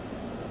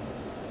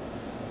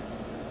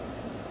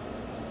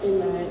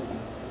 And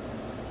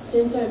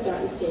since I've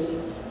gotten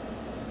saved,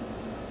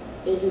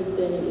 it has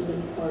been an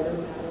even harder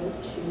battle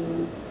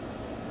to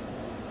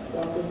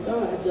walk with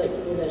God. I feel like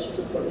people that should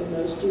support me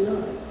most do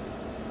not.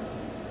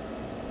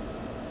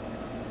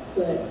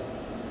 But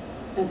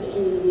at the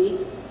end of the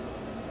week,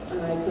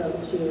 I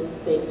come to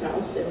Faith's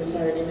house every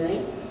Saturday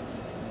night,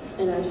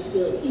 and I just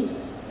feel at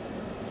peace.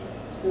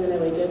 And then I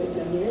wake up and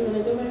come here, and then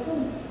I go back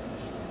home.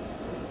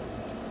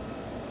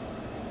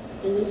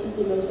 And this is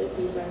the most at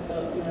peace I've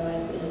felt in my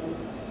life in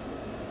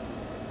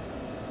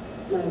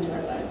my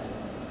entire life.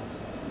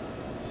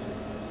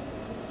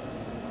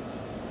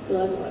 Well,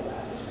 that's all I got.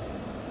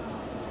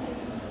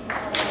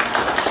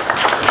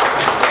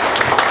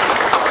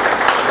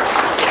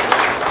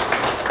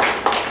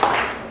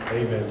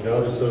 Amen.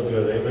 God is so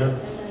good. Amen.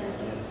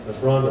 Miss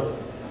Rhonda,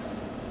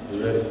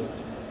 you ready?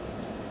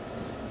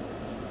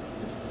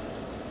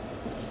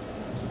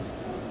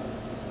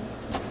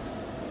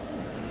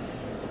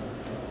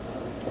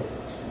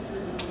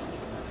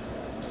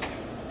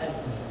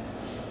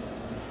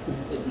 I was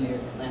sitting there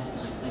last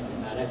night thinking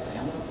about, okay,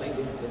 I'm going to say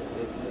this.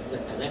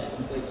 Okay, that's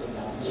completely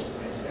gone.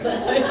 So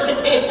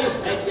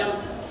anyway,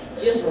 y'all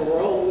just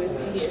roll with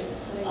me here.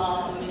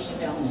 Many of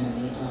y'all know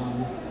me.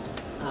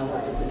 I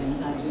worked as a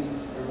dental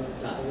hygienist for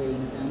Dr.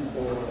 Whittington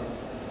for,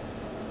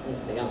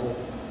 let's see, I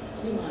was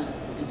 2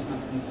 months into my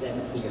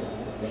 27th year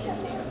of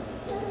being there.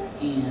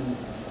 And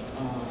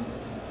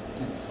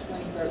since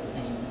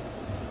 2013,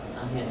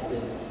 I had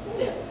to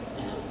step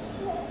out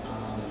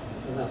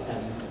because I was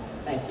having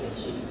back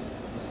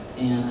issues.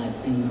 And I'd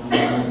seen my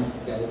mom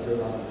go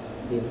through all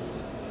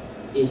this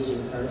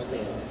issue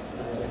herself.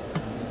 so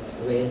I was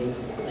ready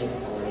to play the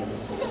party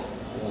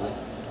what.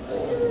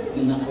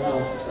 And I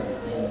lost her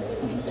in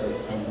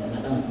 2013, and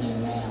I don't know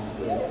now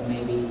if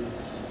maybe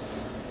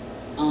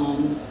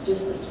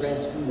just the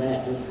stress from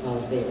that just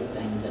caused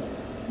everything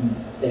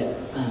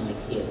that finally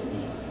hit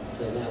me.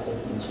 So that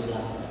was in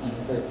July of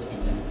 2013,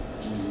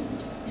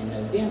 and in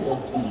November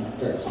of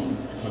 2013,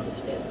 I had to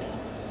step out.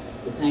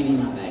 The pain in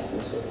my back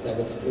was just so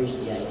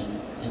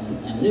excruciating,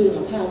 and I knew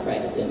my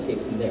chiropractor couldn't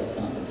fix me. There was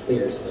something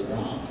seriously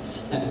wrong.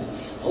 So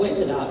I went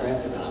to doctor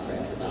after doctor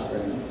after doctor,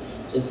 and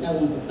just no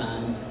one could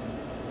find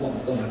what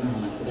was going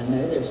on. I said, I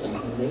know there's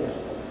something there.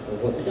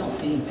 Well, we don't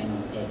see anything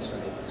on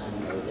x-rays. I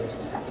know there's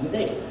something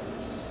there.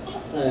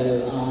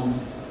 So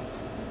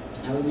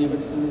I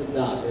remembered some of the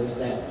doctors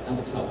that I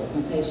would talk with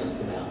my patients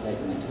about. They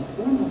went, I said,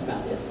 well, I'm going to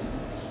try this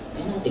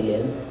one. And I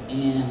did.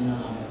 And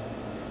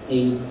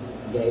he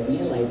gave me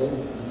a label,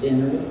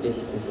 degenerative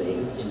disc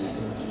disease, you know,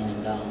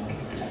 and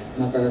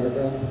my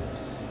vertebrae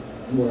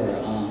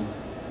were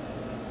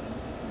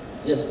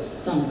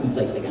just some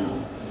completely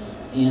gone.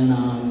 And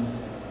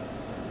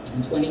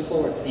in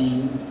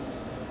 2014,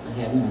 I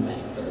had more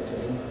back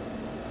surgery.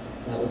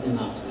 That was in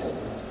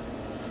October.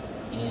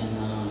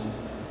 And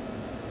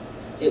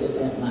it was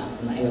at my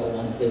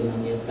L1-2, my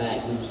mid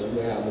back, usually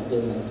where I would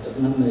do most of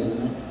my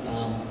movement,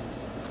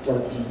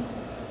 working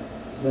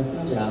with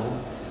my job.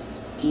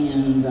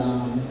 And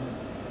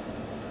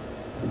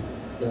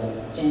the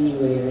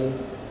January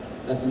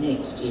of the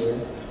next year, of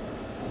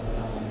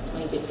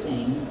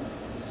 2015,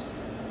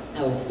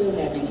 I was still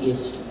having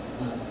issues.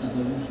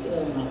 Something was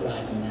still not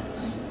right in that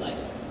same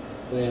place.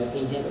 Well,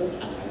 he had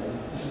retired.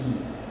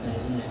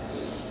 Imagine that.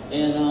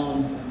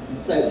 And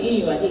so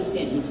anyway, he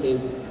sent me to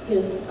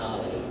his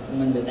colleague,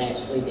 one that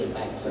actually did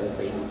back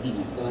surgery on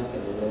him. So I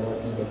said, well,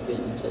 Lord, you have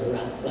sent me to the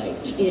right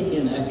place,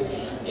 you know.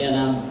 And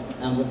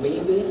I'm going to be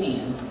in good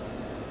hands.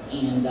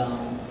 And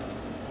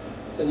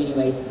so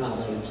anyway, his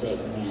colleague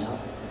checked me out.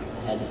 I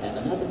had to have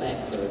another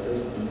back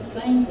surgery in the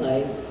same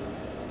place,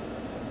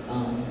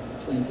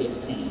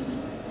 2015.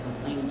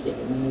 I think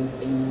it may have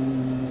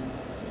been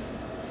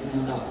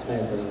around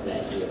October of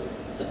that year.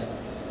 So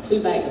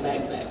 2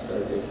 back-to-back back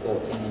surgeries,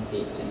 14 and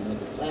 15. But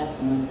this last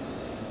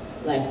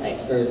back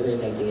surgery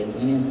they did,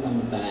 went in from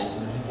the back,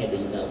 and I had to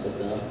end up with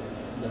the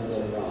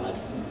little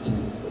rods and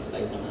pins to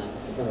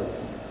stabilize the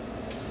vertebra.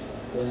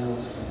 Well,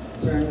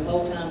 during the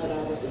whole time that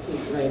I was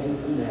recuperating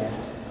from that,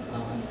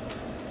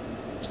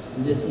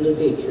 listened to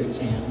the Victory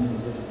Channel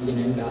and just, you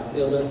know, got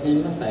built up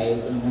in my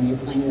faith, and on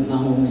everything that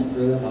Mama went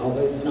through, I've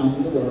always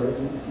known the Word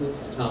and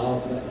was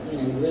taught, but, you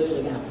know,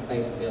 really got my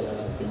faith built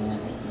up then. And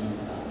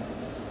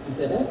I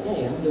said,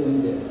 okay, I'm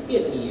doing good.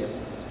 Skip a year.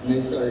 No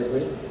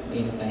surgery,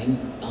 anything.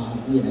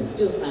 You know,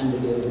 still trying to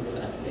deal with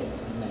side effects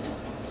from that.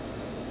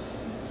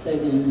 So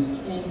then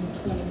in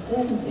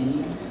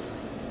 2017,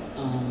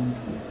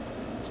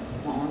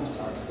 my arm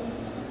starts going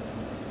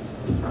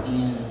up.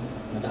 And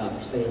my doctor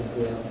says,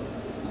 well,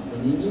 this is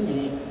something in your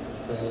neck,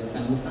 so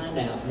come to find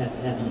out, you have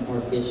to have an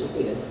artificial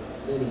disc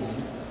put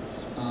in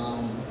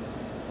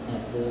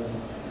at the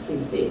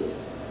C6.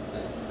 So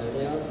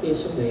totally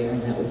artificial there,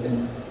 and that was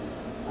in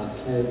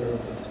October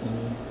of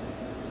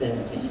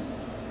 2017.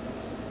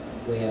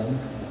 Well,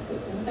 I said,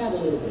 I got a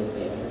little bit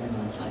better, and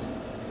I was like,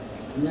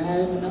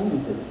 no,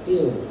 this is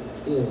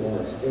still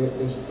worse.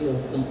 There's still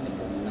something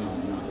going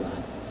on, not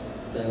right.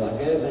 So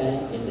I go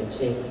back and they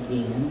check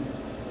again,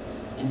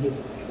 and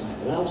he's like,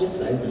 well, I'll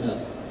just open up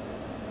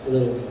the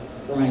little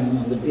frame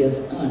on the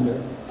disc under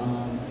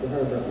the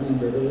vertebra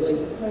under to relieve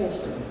the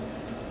pressure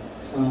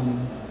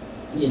from,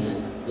 you know,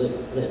 the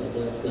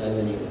blood flow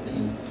and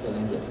everything, so I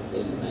can get the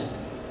feeling back.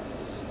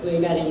 We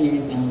got in there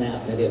and found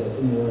out that it was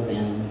more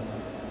than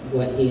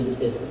what he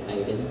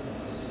anticipated.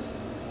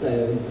 So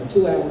a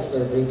 2-hour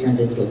surgery turned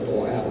into a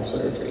 4-hour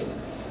surgery.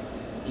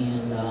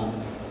 And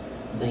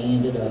they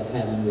ended up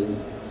having to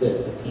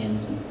put the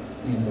pins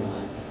and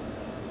rods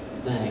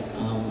back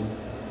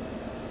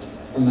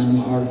from under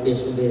my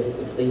artificial disc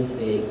to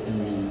C6,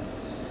 and then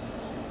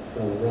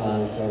the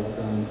rods are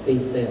from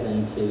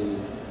C7 to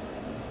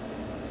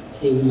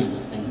T1, I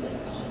think they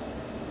call it.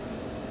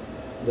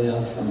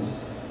 Well, from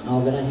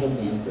all that I had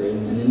been through,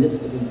 and then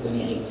this was in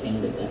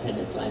 2018 that I had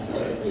this last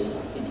surgery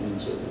in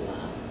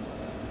July.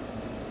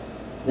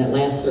 That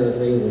last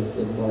surgery was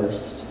the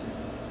worst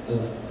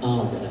of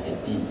all that I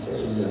had been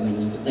through. I mean,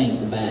 you would think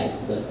the back,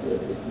 but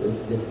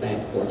this back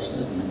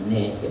portion of my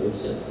neck, it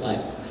was just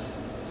like...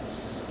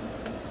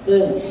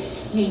 But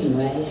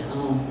anyway,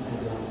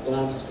 I'd lost a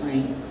lot of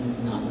strength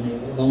and not been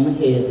able to hold my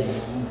head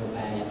down or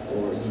back,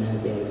 or, you know,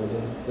 be able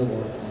to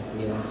work like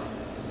this.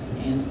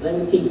 And so they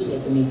would keep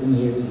checking me from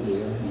year to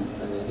year. And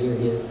so here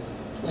it is,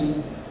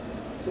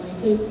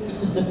 2022.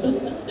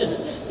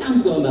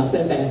 Time's going by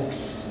so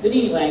fast. But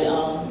anyway,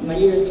 my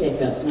yearly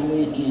checkups, and I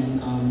went in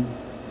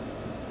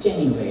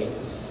January,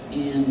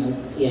 and the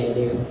PA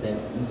there that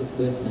was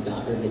with my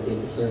doctor that did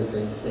the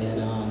surgery said,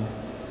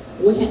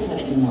 we hadn't had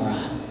an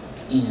MRI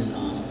in,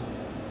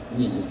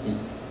 you know,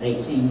 since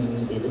 18 when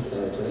we did the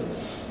surgery.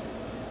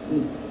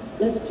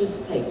 Let's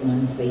just take one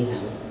and see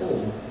how it's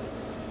going.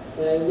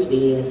 So we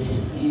did,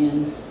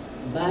 and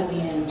by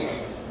then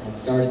I'd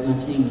started my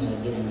tingling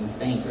again in my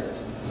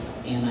fingers,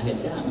 and I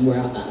had gotten where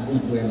I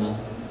didn't wear my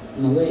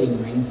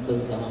wedding rings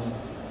because,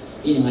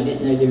 you know, I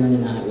didn't know during the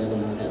night whether or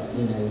not,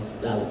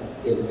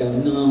 it would go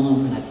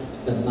numb, and I'd have to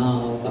cut them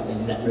off. I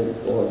mean, that route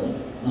for me,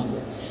 not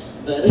good.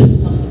 But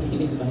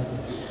anyway,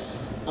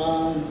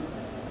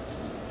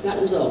 got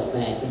results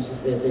back, and she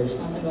said there's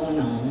something going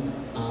on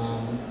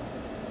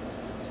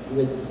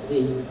with the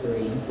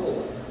C3 and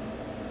 4.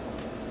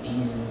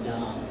 And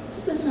she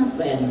said it's not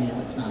bad now,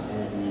 it's not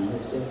bad now,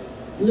 it's just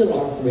a little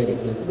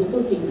arthritic looking, but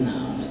we'll keep an eye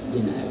on it,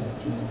 you know.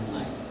 And I'm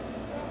like,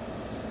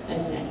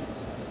 okay,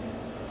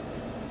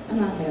 I'm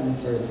not having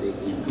surgery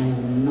again. I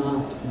am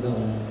not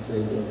going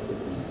through this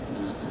again.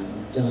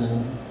 I'm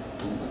done.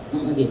 I'm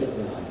going to give it to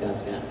God.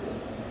 God's got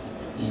this.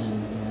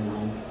 And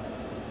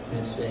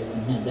Pastor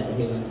Jason had that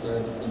healing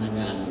service, and I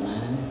got in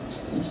line.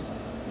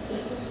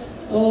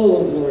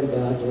 Oh, Lord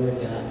God, Lord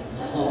God.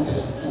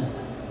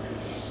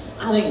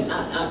 I mean,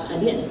 I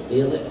didn't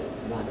feel it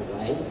right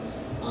away.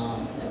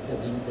 That was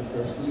the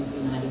first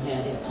Wednesday night he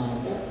had it.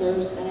 That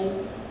Thursday,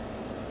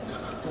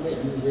 I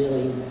didn't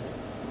really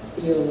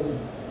feel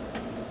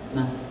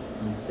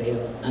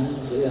myself. I'm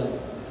usually up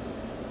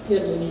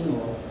piddling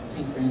or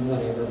tinkering,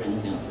 whatever,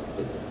 around the house, as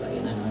people say,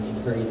 and I know I need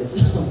to hurry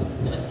this up.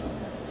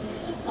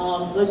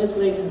 So I just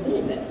laid in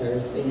bed that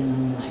Thursday, and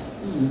I'm like,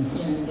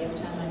 and every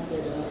time I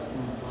get up,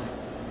 I was like,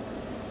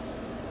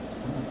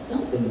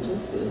 something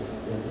just is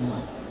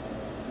not,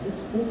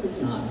 this is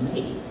not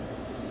me.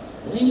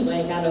 Well, anyway,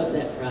 I got up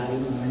that Friday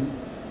morning,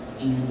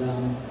 and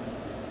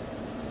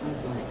I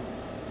was like,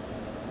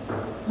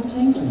 my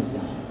tingling's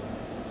gone.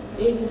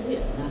 It is it.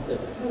 And I said,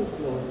 praise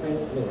the Lord,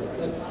 praise the Lord.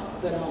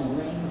 Put on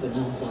rings, and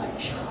I was like,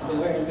 I've been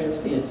wearing them ever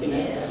since, you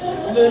know.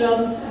 But,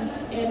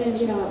 and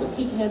then, I would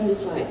keep having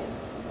this, like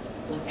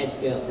I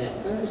felt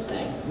that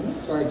Thursday. And I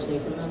started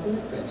checking my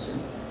blood pressure.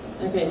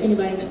 Okay, if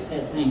anybody that's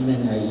had pain,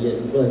 then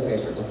your blood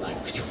pressure was like,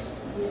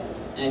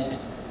 okay.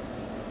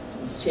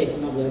 Just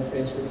checking my blood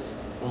pressure,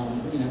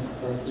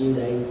 for a few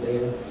days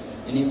there.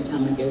 And every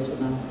time I go to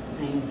my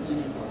pain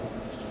clinic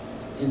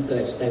and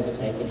such, they were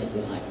taking it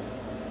to like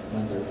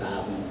 135,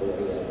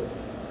 140 over,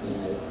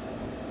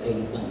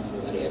 80 something or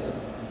whatever.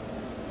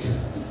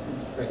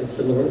 Praise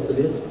the Lord for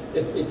this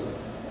too.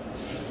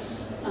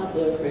 My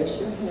blood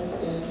pressure has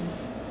been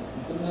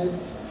the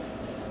most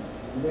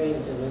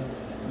regular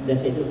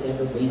that it has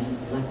ever been,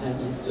 like I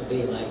used to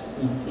be, like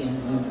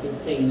 110,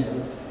 115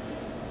 over.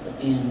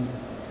 And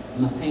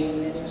my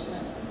pain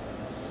management,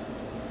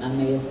 I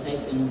may have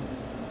taken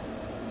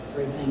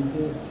 3 pain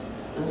pills.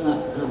 I'm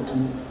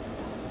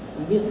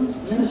getting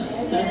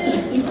medicine.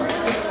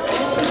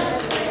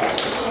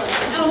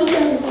 I was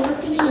out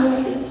work in New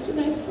York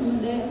yesterday for my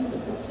dad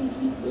because he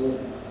can't do it.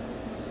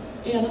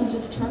 And I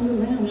just turned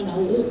around and I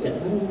looked at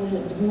what I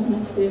had done.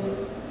 I said,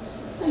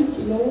 thank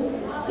you, Lord.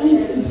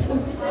 Thank you,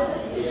 Lord.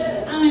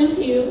 I'm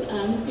healed,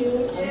 I'm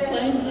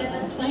claiming it,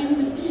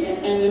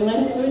 And then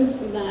last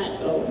Wednesday night,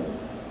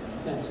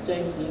 Pastor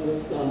Jason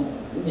was,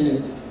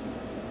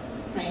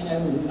 praying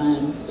over the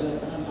mind and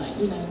stuff, and I'm like,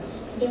 the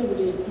devil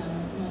did kind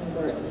of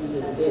work at the end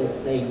of the day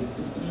saying,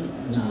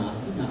 nah,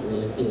 you're not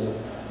really healed.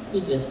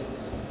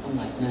 I'm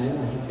like, no, I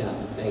have got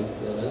my faith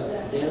built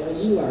up. Devil,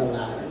 you are a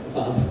liar,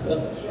 Father.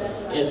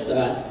 And so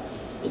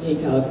and he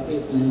called the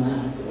people in line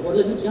and said, well,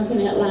 let me jump in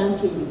that line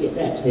too to get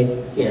that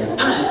taken care of.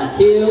 I am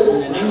healed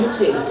in the name of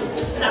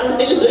Jesus.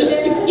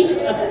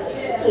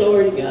 Hallelujah.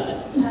 Glory to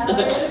God. So,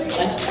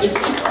 thank you.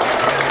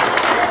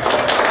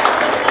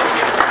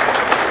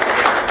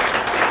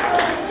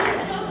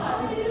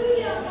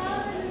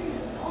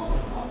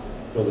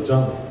 Brother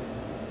John.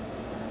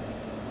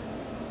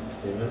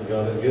 Amen.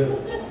 God is good.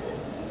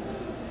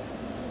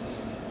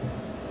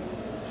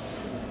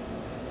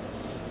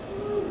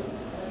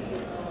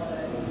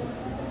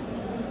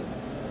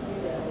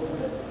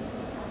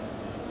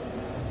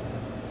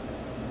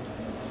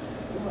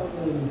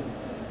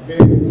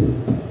 Very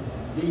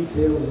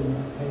details of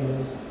my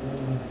past.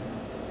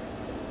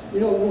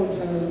 One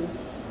time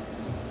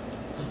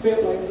I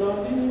felt like God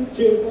didn't even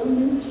care about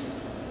me.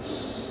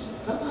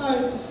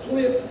 I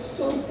slipped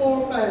so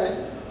far back.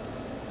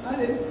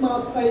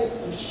 My face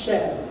was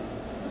shattered.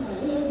 I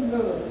had none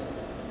of it.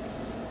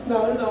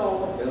 Not at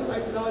all. I felt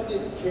like God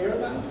didn't care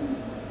about me.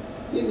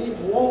 Didn't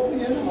even want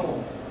me at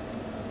all.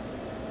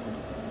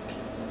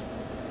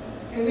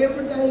 And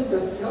every day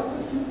just tell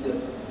me,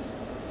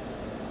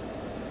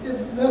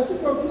 there's nothing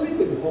worth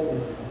living for.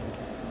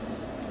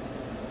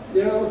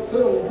 Then I was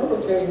put on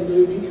hurricane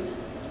duty.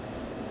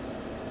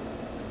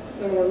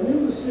 And I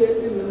remember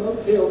sitting in the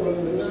motel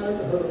room the night of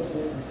the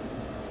hurricane.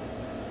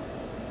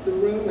 The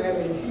room had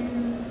a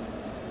huge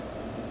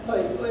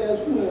plate glass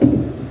window.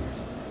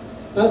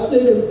 I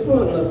sat in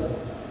front of it,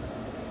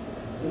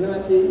 and I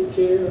didn't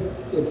care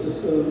if the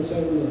sun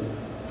came up.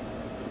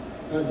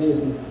 I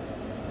didn't. I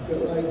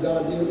felt like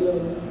God didn't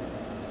love me.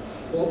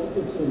 What was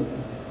the point?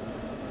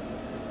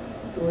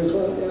 3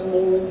 o'clock that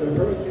morning, the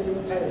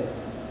hurricane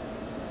passed.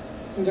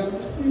 And I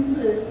was sitting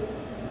there.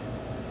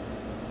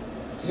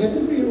 Had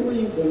to be a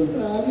reason,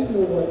 but I didn't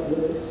know what it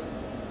was.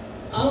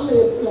 I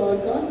left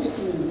God. God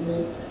didn't leave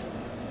me.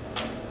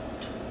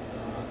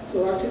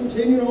 So I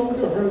continued on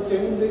to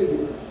hurricane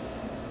duty.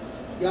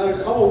 Got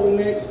a call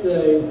the next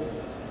day.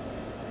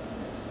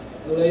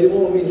 A lady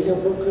wanted me to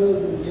help her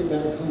cousin get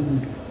back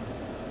home.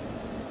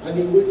 I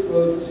knew which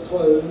road was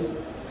closed.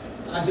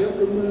 I helped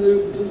her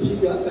maneuver until she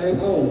got back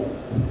home.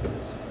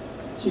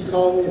 She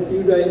called me a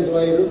few days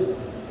later,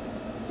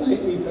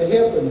 thanked me for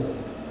helping her.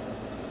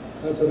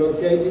 I said,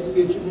 okay, did you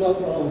get your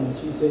mother home?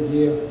 She said,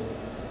 yeah.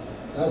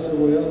 I said,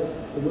 well,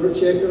 we're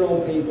checking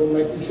on people,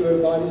 making sure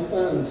everybody's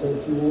fine. So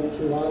if you want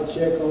to, I'll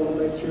check on them,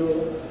 make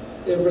sure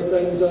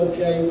everything's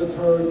okay with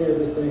her and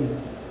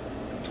everything.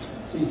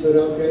 She said,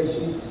 okay.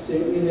 She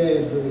sent me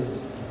the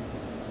address.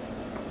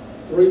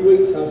 3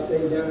 weeks I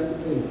stayed down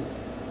at the Vince.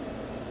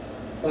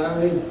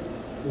 Finally,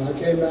 when I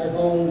came back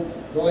home,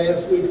 the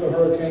last week of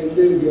hurricane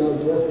duty, I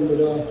was working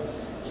with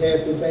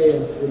Kathy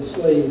Bass with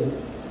sled.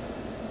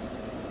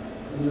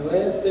 And the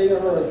last day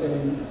of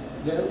hurricane,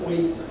 that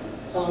week,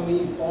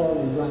 Tommy Farr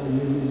was riding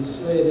me. He was a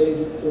sled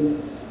agent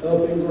from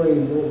up in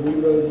Greenville. We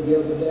rode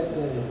together that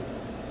day.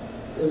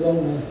 It was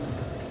on my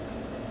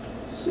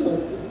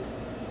Sunday.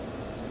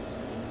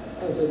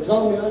 I said,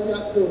 Tommy, I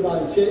got to go by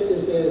and check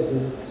this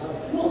address. I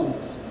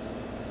promised.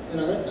 And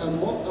I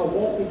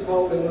won't be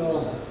caught in a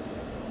lie.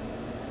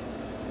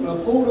 When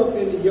I pulled up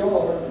in the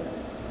yard,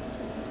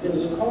 there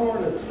was a car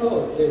and a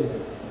truck there.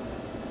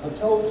 I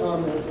told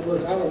Tommy, I said,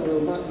 look, I don't know,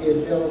 it might be a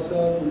jealous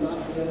husband,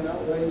 might be an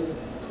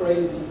outrageous,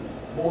 crazy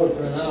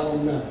boyfriend, I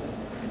don't know.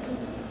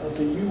 I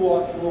said, you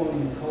watch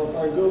one, because if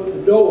I go to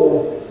the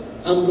door,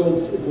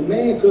 if a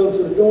man comes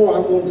to the door,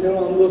 I'm going to tell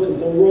him I'm looking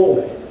for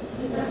Roy.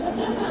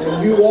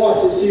 And you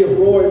watch and see if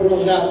Roy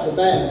runs out the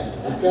back,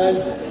 okay?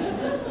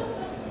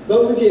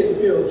 But we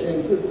didn't. Pharaoh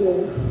came to the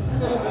door.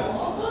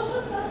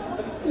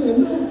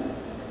 And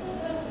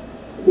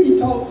we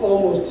talked for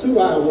almost 2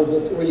 hours,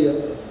 the three of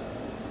us.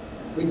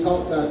 We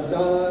talked about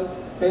God,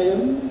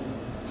 family.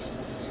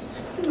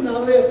 When I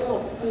left, I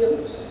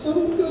felt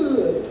so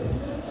good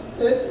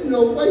that,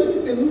 weight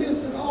had been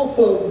lifted off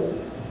of me.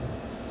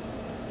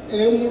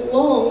 And it went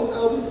long.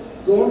 I was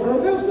going to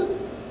her house at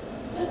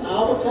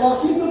 5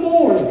 o'clock in the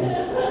morning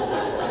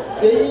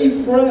to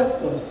eat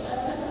breakfast.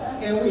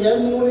 And we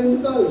had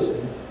morning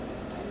devotion.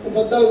 And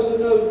for those who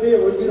know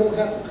Vera, you don't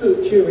have to cook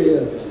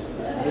Cheerios.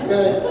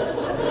 Okay?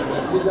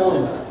 You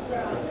don't.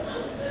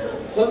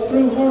 But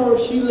through her,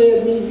 she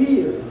led me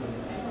here.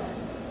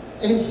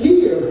 And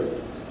here,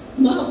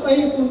 my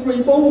faith was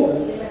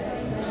reborn.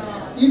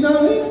 You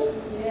know,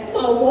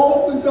 my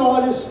walk with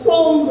God is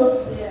stronger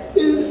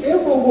than it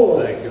ever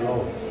was. Thank you,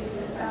 Lord.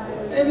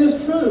 And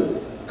it's true.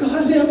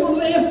 God never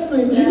left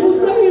me. He was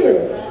there.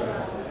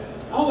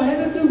 All I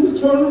had to do was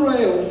turn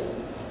around,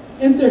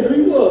 and there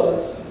He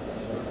was.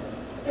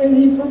 And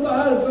He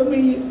provided for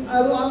me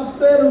a lot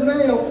better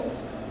now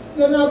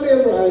than I've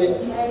ever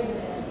had.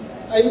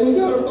 I even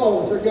got a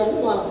bonus. I got a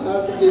wife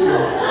out to do.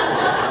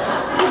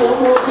 What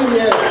more can you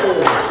ask for?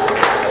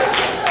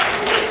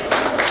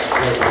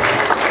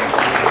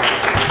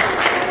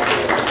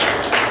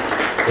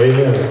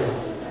 Amen.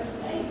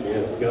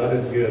 Yes, God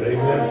is good.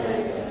 Amen.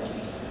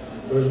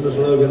 Where's Miss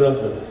Logan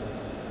Upton?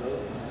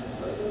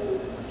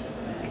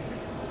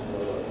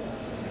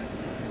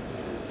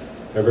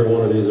 Every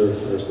one of these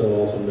are so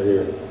awesome to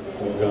hear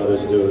what God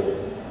is doing.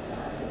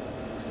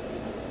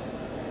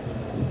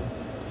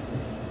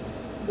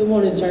 Good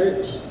morning,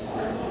 church.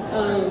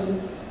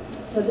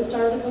 So this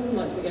started a couple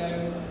months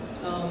ago.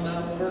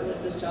 I worked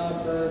at this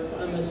job for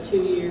almost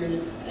 2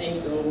 years,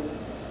 April,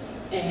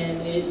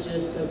 and it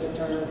just took a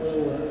turn for the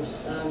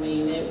worse. I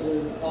mean, it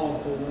was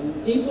awful. When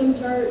people in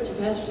church, the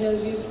pastor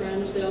tells you to surround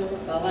yourself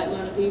by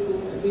like-minded people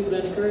and people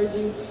that encourage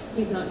you,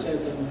 he's not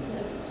joking.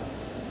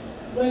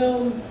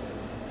 Well,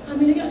 I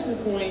mean, it got to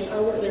the point,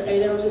 I worked there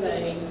 8 hours a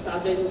day,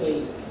 5 days a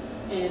week,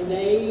 and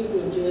they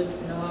would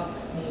just knock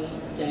me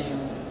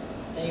down.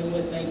 They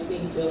would make me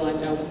feel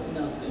like I was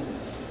nothing.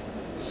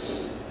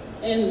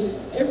 And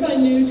everybody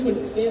knew to an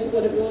extent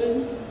what it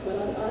was, but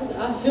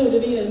I held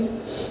it in,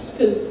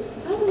 because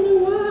I don't know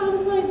why. I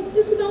was like,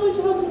 this is the only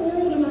job in the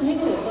world in my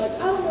head. Like,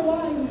 I don't know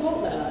why I even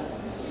thought that.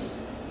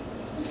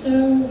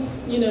 So,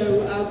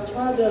 I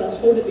tried to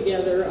hold it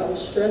together. I was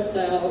stressed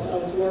out. I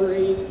was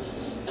worried.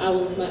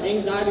 My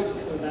anxiety was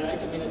coming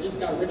back. I mean, I just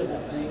got rid of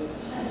that thing.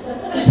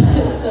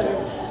 So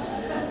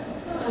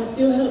I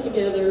still held it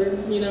together.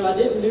 I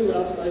didn't do what I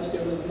was supposed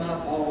to. It was my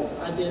fault.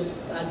 I did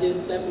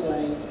step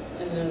away.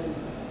 And then,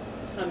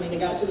 it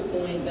got to the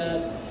point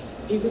that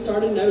people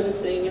started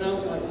noticing, and I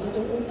was like, well, I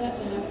don't want that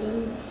to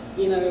happen.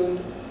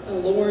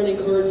 Lauren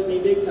encouraged me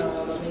big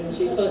time.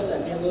 She fussed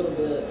at me a little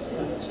bit.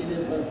 She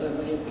did fuss at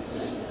me.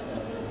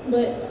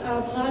 But I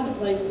applied to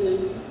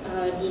places.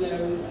 I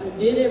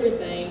did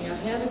everything. I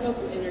had a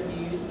couple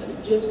interviews, but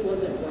it just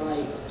wasn't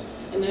right.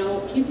 And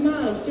now, keep in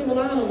mind, I'm still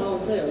relying on my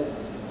own self.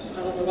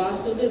 I don't know why I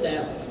still did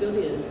that, but I still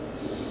did.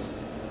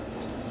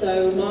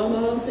 So my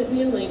mom sent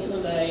me a link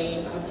one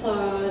day. I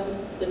applied.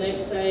 The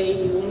next day,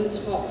 he wanted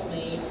to talk to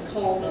me. I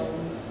called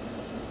him.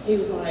 he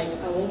was like,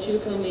 I want you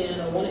to come in,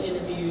 I want to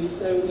interview you.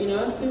 So, you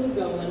know, I still was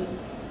going.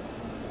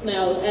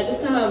 Now, at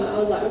this time, I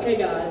was like, okay,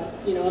 God,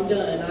 you know, I'm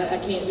done. I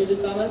can't do this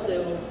by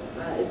myself.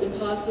 It's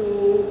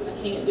impossible. I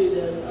can't do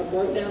this. I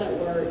broke down at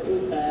work. It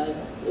was bad.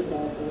 It was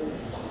awful.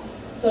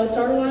 So I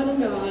started relying on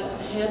God.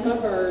 I had my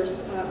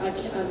verse.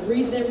 I'd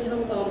read it every time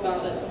I thought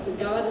about it. I said,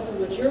 God, this is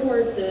what your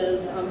word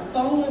says. I'm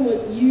following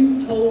what you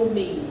told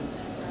me.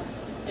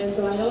 And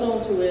so I held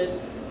on to it.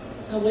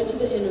 I went to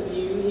the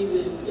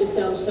interview. It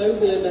sounds so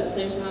good, but at the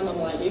same time, I'm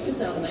like, it could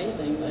sound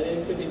amazing, but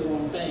it could be the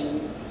wrong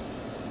thing.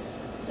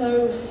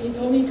 So he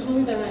told me to call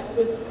me back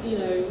with, you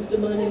know, the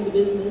money, the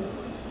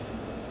business.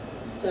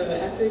 So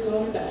after he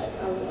called me back,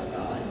 I was like,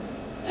 God.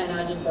 And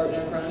I just broke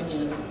down crying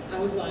again. I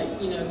was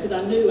like, you know, because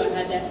I knew I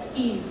had that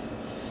peace.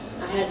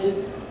 I had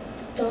this,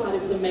 God, it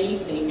was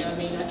amazing. I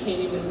mean, I can't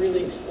even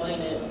really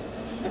explain it.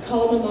 I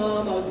called my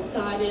mom. I was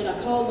excited. I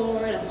called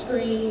Lauren. I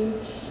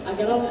screamed. I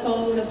got on the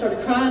phone. I started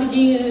crying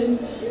again.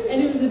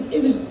 And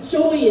it was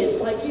joyous.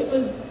 Like, it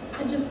was,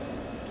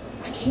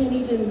 I can't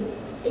even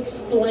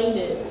explain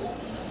it.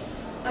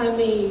 I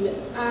mean,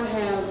 I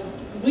have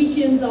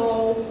weekends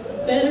off,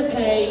 better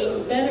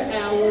pay, better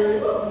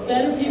hours,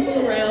 better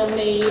people around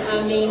me.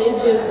 I mean, it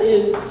just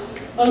is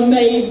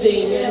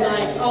amazing. And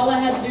like, all I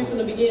had to do from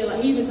the beginning,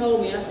 like he even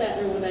told me, I sat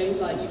there one day, he's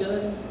like, you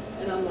done?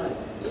 And I'm like,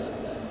 yeah,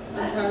 I'm done.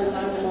 I'm tired of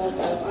lying on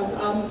myself.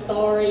 I'm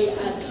sorry.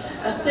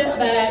 I stepped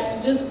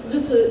back just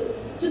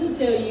to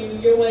tell you,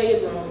 your way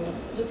is wrong.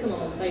 Just come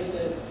on, face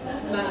it.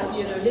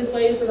 You know, his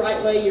way is the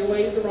right way, your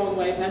way is the wrong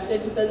way. Pastor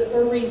Jason says it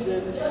for a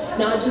reason,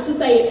 not just to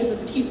say it because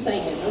it's a cute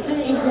saying,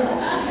 okay?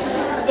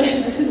 But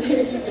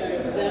there you go.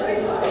 That was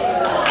just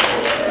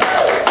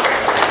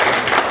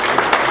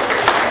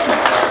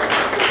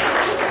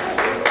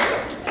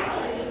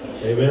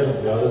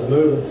Amen. God is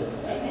moving.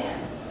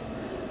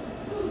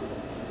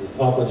 Is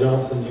Papa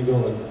Johnson, you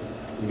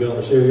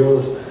gonna share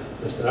yours?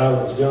 Mr.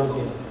 Alex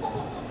Johnson.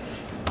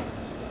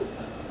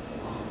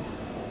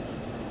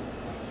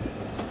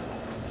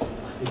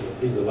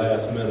 He's a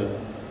last minute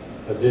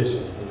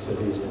addition. He said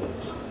he's going to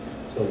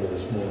tell me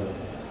this morning.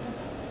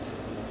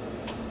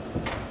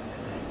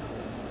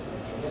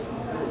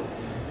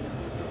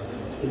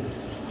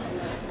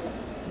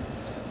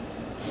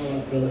 All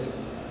right, fellas.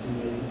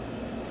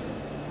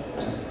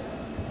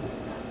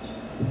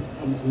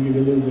 I'm just going to give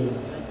you a little bit of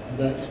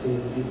backstory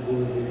to get the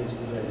word we is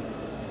today.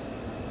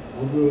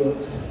 I grew up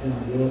in a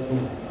rough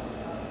home.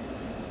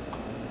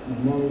 My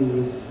mom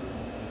was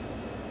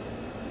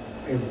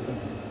everything.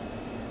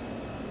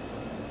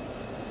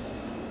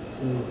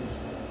 So,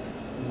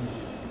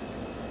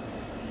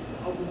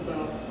 I was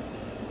about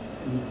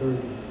in the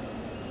 30s.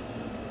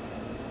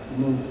 My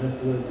mom passed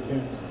away with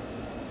cancer.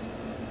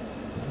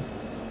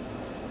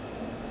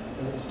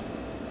 That was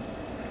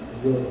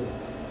a rough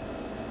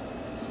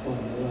spot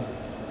in my life.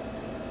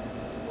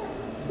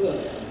 But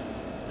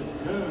at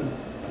the time,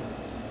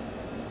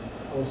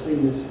 I was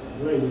seeing this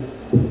lady,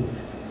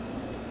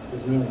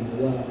 that's now my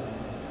wife.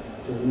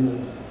 So, you know,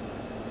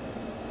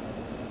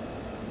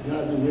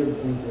 God does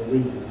everything for a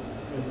reason.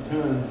 At the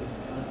time,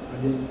 I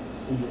didn't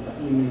see it.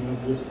 You know, I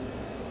was just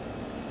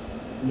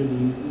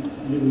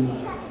living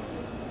life.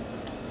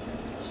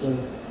 So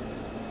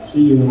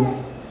she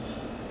went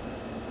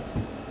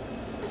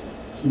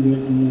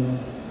and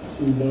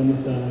she was by my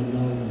side and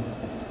all.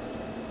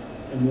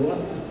 And my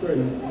wife was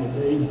pregnant the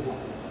day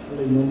I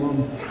laid my mom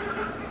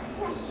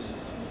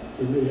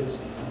to rest.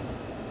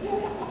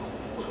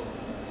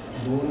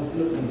 My wife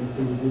looked at me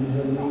because we didn't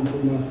have it on for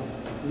my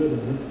little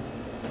one.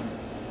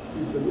 She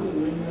said, "We're going to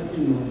leave my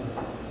team on."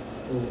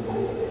 Oh,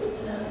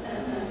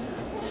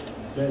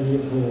 that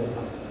hit hard,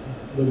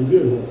 but a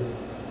good hard.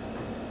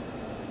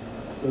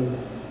 So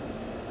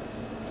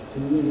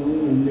we went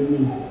on, and then we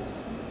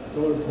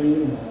started playing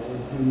the ball,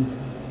 and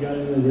got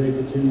in the wreck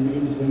or two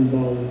in between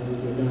balls, we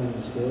go down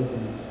and stuff,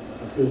 and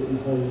I couldn't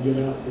hardly get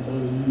out for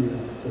about a year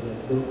because I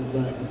broke my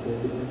back in 4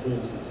 different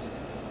places.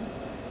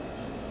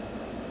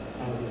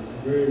 I was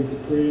very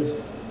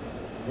depressed,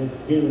 had to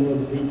depend on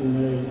other people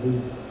now who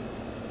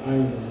I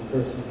am as a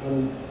person. I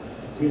don't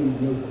depend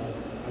on nobody.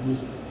 I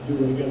just do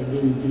what I got to do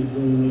and get it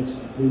done, and let's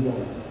move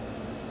on.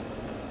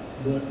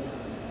 But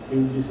it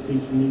was just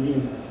teaching me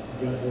again,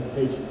 you got to have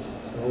patience.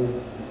 So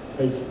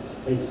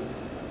patience.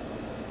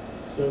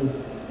 So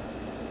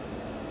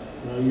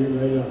about a year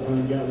later, I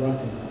finally got where I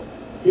can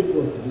hit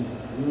work again.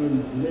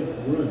 Run left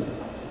running.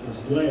 I was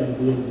glad to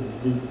be able to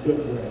do cut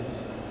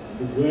grass.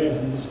 The grass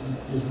and just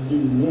do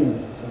normal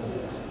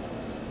things.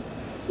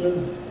 So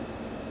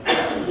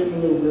then my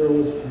little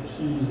girl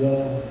she's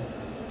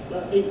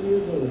about 8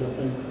 years old, I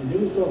think. And then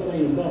we started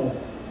playing ball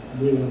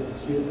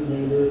with children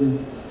and her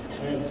and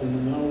Anson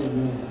and all of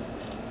them.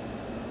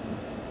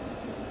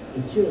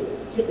 And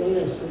Chip on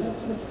there said,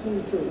 "That's what you come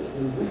to church.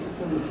 Why don't you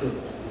come to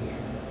church?"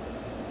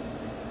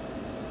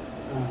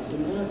 I said,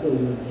 "No, I go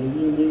with me.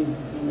 You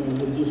know,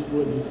 I was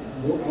worried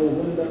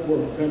about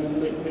work, trying to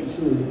make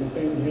sure that my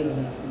family had a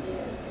house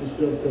and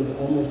stuff, because I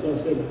almost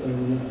lost everything,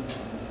 you know.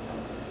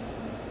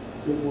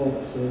 Couldn't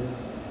walk, so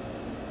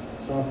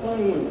I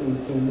finally went one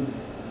Sunday.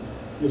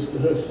 This is the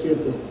hush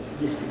chapter.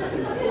 just shut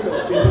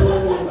up. See,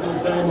 one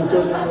time I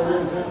told you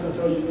one time that's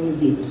all you're going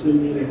to get. See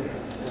me there.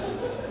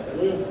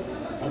 Well,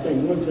 I think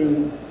one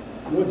time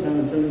I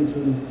turned into,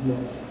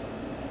 what,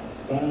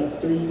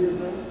 3 years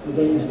now? I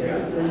think it's 3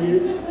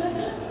 years.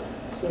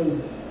 So,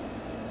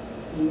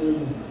 you know,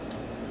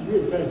 you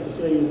hear Pastor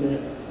saying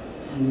that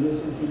you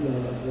listen to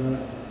God,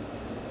 right?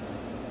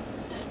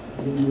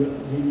 You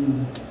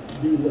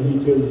do what he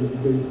tells you to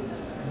do.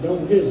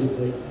 Don't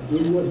hesitate. Do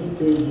what he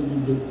tells you to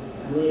do,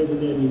 whatever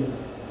that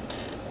is.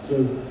 So,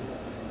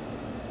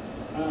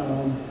 I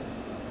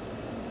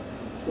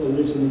started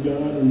listening to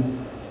God and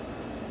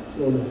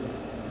started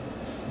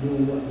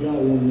doing what God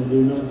wanted me to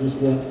do, not just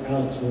what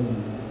Alex wanted me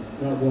to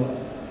do, not what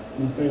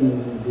my family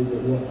wanted to do,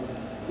 but what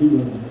he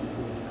wanted me to do.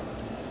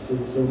 So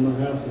we sold my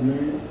house in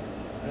Marion,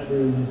 out there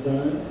in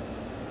Zion.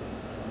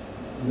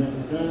 And at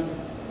the time,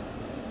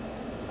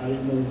 I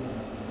didn't know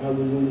how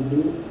we were going to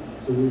do it,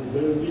 so we were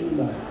better getting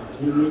by.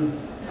 You know what I mean?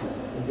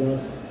 The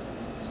guy's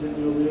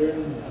sitting over there,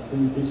 and I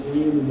seen a piece of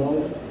land, we bought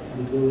it,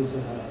 we built us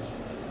a house.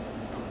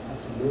 I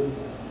said, Lord,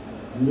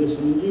 I'm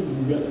listening to you.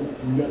 You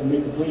got to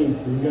make the plan.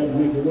 You got to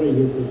make the way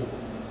here, because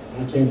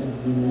I can't,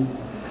 you know.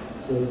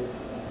 So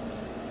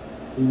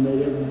he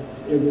made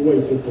every way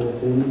so far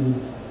for me.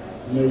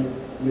 He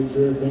made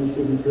sure everything's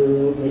taken care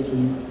of, make sure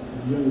the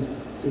young's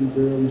taken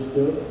care of and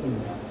stuff.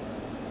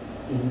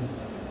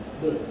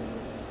 But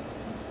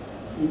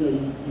you know,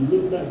 you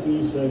look back and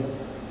you say,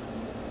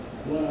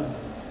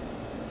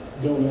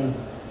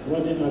 why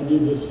didn't I do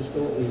this to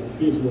start with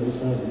his way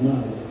instead of my way?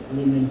 You know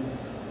what I mean?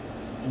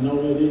 And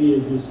all that it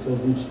is because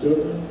we're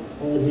stubborn,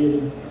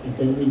 hard-headed, and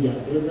think we got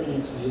every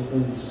answer up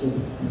under the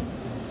sun.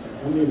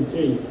 I'm here to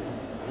tell you,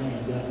 I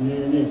ain't got an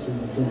answer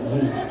when it comes to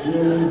him. You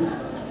know what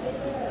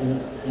I mean?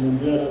 And I'm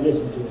glad I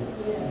listened to him.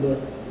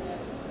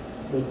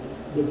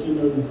 But you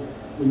know,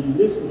 when you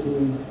listen to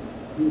him,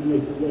 he'll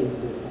make a way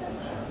for you.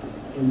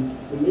 And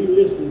for me,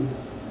 listening,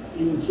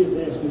 even Chip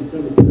asked me to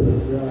come to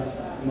church, right?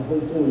 My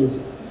whole point is,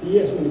 he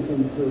asked me to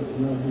come to church,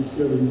 and I just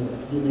shut him up.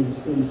 You know, he's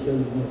come to shut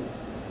him up.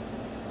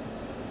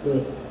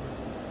 But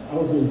I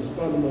was in a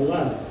spot of my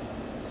life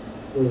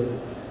where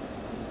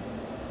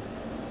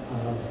I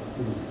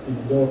was in a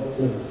dark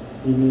place,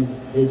 you know,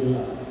 hated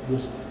life.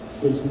 Just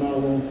put a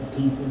smile on for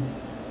people,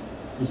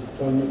 just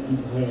trying to make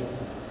people happy.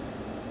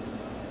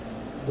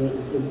 But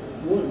if it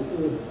wasn't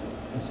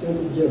for a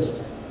simple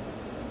gesture,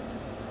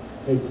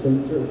 hey,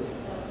 come to church,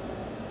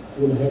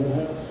 would I have a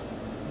house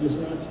this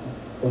night?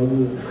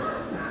 Probably would.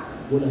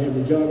 Would I have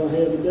the job I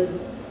have today?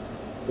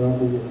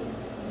 Probably would.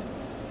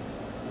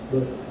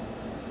 But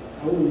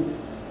I was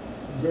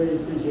very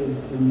appreciative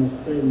of my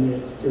family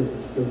at the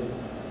church, because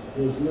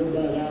there's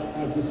nobody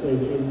I can say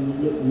that ever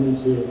looked at me and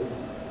said,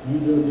 you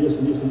do this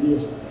and this and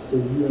this, so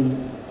you ain't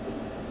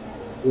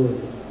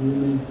worthy. You know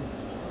what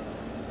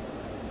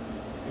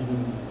I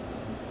mean?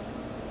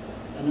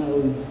 And I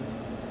owe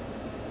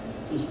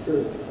this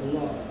church a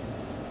lot.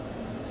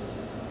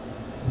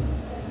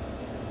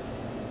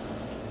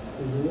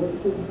 Because it wasn't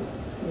for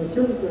my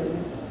church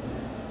family,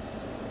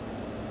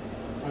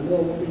 I know I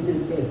won't be here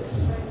today.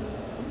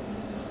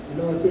 I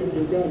know I couldn't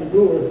give God the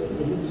glory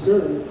that he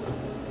deserves.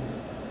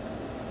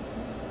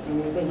 And I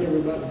want to thank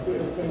everybody for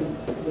everything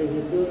they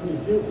have done to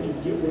help me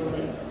get where I'm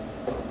at.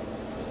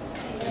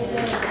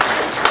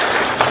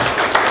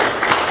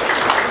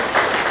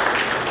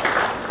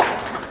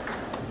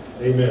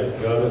 Amen.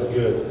 God is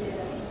good.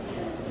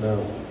 Now,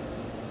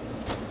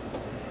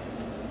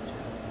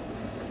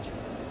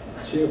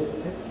 Chip,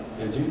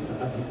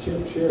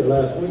 Chip shared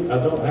last week. I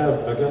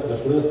got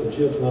this list, but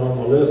Chip's not on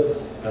my list,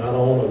 and I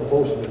don't want to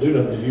force him to do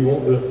nothing. Do you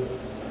want to?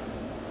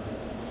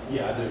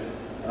 Yeah, I do.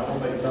 And I'm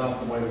going to make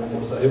Jonathan wait one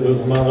more second. It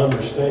was my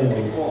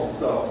understanding.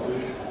 Talk,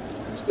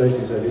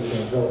 Stacy said he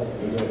can't talk.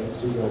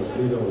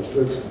 He's on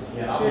restriction.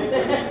 yeah, I'll be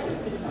finished.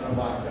 I don't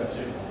mind cut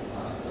you.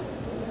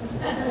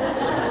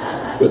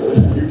 But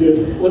you're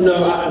good. Well, no,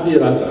 I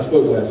did. I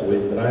spoke last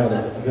week, but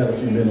I've had a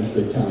few minutes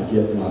to kind of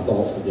get my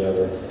thoughts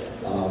together.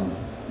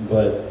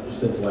 But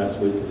since last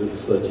week, because it was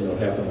such, it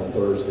happened on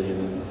Thursday, and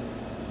then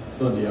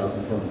Sunday I was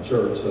in front of the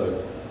church.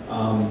 So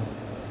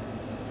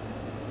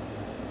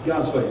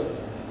God's faithful.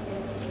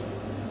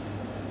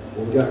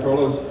 What we got,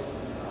 Carlos?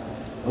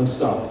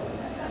 Unstoppable.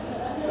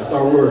 That's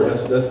our word.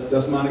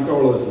 That's mine and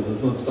Carlos's.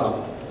 It's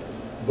unstoppable.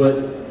 But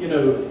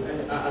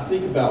I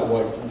think about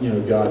what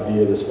God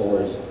did as far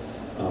as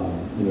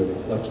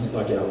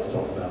like Alex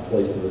talked about,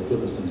 places that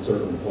put us in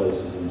certain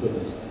places and put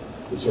us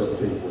with certain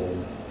people.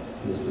 And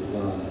this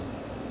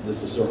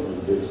is certainly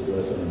the biggest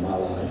blessing in my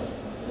life,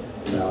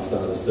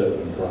 outside of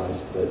serving in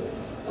Christ. But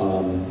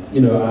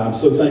I'm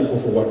so thankful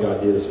for what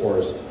God did as far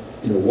as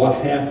what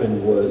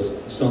happened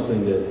was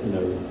something that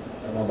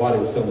my body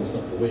was telling me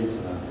something for weeks,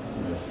 and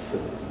it's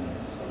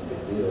not a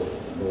big deal,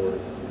 ignore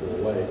it, go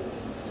away.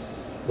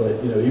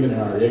 But even in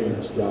our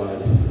ignorance,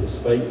 God is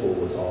faithful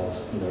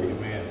because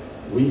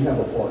we have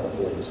a part to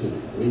play too.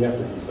 We have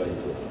to be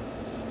faithful.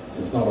 And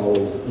it's not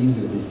always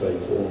easy to be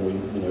faithful.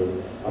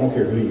 And I don't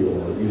care who you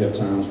are. You have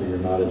times where you're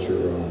not at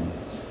your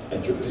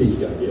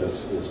peak, I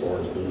guess, as far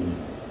as being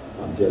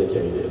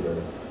dedicated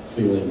or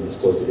feeling as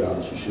close to God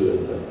as you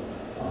should. But,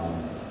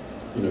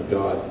 you know,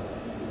 God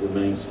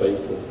remains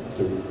faithful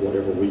through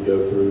whatever we go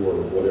through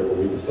or whatever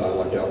we decide,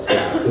 like Alex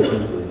said, to put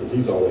him through, because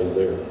he's always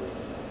there.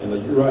 And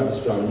you're right,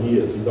 Mr. John, he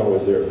is. He's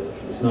always there.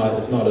 It's not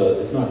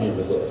him,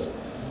 it's us.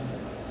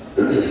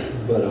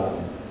 But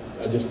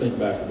I just think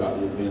back about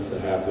the events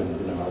that happened.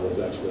 You know, I was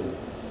actually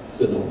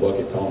sitting on a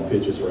bucket calling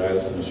pitches for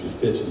Addison when she was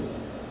pitching.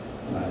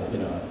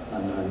 And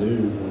I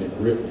knew when it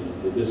gripped me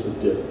that this was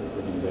different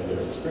than anything I'd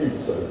ever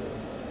experienced. So,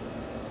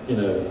 you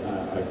know,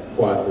 I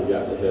quietly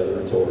got to Heather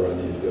and told her I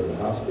needed to go to the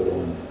hospital.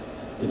 And,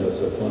 you know, it's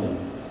so funny.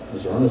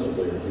 Mr. Ernest was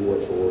there. He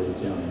works for Horry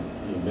County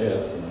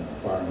EMS and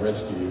Fire and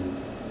Rescue,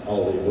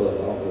 all of the above.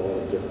 I don't know all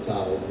the different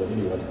titles, but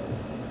anyway.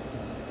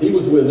 He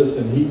was with us,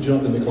 and he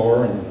jumped in the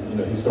car, and, you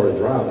know, he started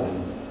driving.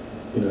 And,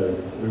 you know,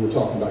 we were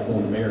talking about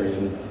going to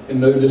Marion. And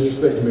no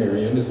disrespect to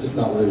Marion, it's just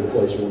not really the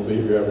place you want to be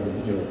if you're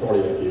having, you know,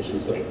 cardiac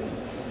issues. So,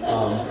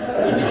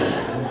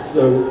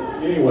 so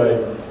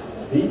anyway,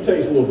 he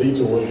takes a little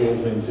detour that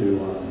goes into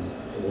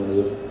one of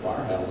the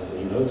firehouses that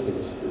he knows,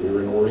 because we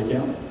were in Horry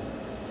County.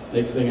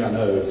 Next thing I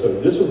know, so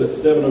this was at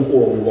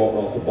 7:04, we walked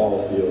off the ball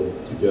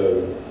field to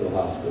go to the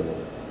hospital.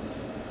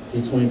 He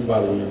swings by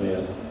the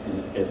EMS,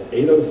 and at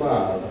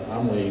 8:05,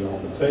 I'm laying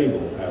on the table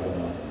having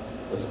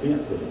a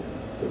stent put in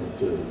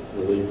to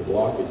relieve the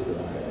blockage that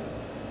I had.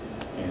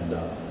 And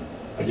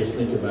I just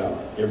think about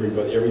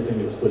everything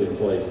that was put in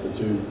place. The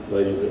two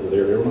ladies that were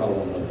there, they were not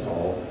on another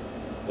call.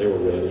 They were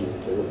ready.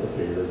 They were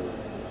prepared.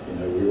 You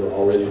know, we were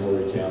already in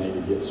Horry County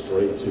to get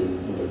straight to,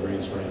 you know,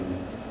 Grand Strand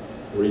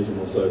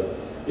Regional. So,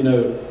 you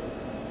know,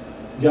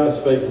 God's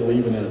faithful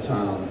even in a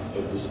time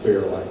of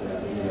despair like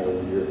that. You know,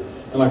 when you're,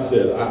 and like I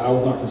said, I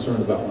was not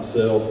concerned about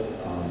myself.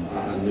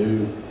 I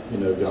knew, you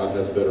know, God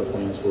has better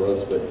plans for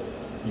us, but,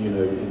 you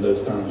know, in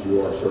those times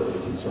you are certainly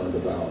concerned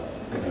about,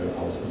 you know,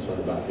 I was concerned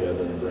about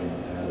Heather and Grant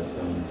and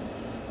Addison,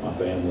 my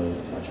family,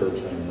 my church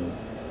family.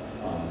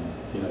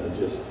 You know,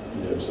 just,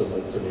 you know, so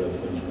many other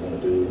things you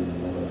want to do and you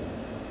want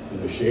to,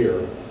 you know,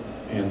 share.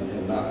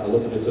 And I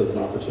look at this as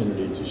an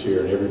opportunity to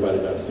share, and everybody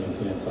that I've seen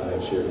since I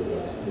have shared it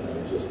with. You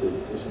know, just that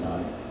it's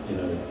not, you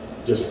know,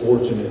 just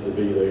fortunate to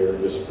be there,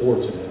 just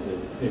fortunate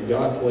that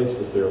God placed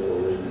us there for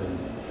a reason,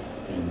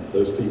 and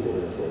those people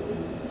there for a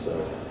reason. So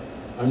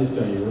I'm just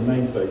telling you,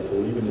 remain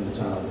faithful, even in the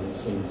times when it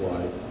seems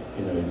like,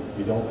 you know,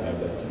 you don't have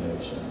that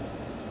connection.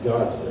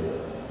 God's there,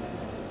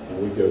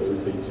 and we go through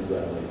peaks and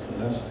valleys,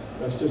 and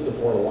that's just a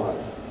part of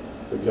life.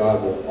 But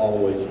God will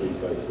always be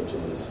faithful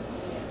to us.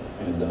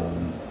 And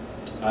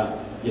I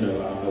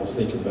was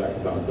thinking back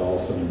about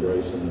Dawson and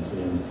Grayson and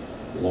seeing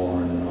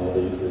Lauren and all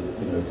these that,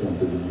 you know, have come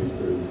through the youth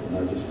group, and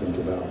I just think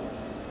about,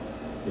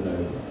 you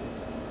know,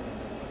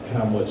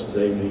 how much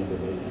they mean to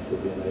me for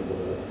being able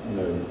to, you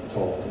know,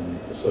 talk and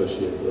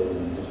associate with them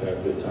and just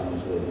have good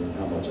times with them, and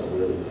how much I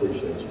really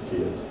appreciate your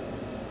kids.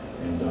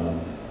 And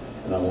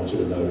I want you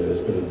to know that it's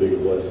been a bigger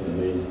blessing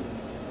to me,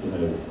 you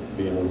know,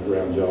 being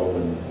around y'all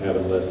and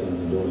having lessons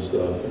and doing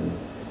stuff and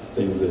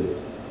things that,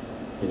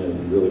 you know,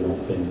 you really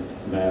don't think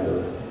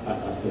matter.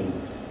 I think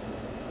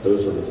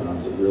those are the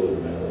times that really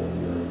matter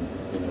when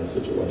you're in a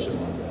situation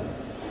like that.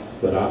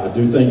 But I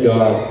do thank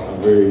God.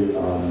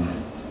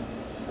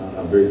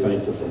 I'm very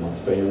thankful for my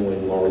family,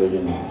 Larlie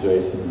and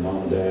Jason, and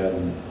Mom and Dad,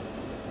 and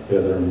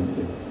Heather and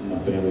my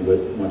family,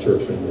 but my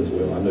church family as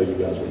well. I know you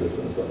guys are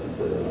lifting us up in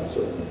prayer, and I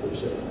certainly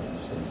appreciate that. I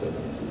just want to say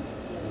thank you.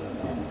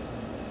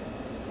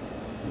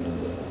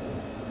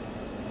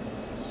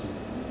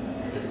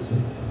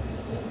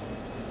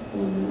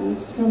 Well, I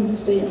was coming to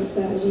stand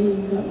beside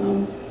you, but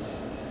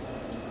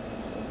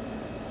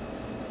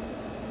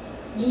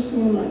just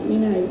want to, you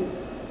know,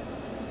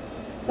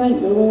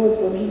 thank the Lord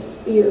for His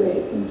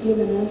Spirit and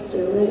giving us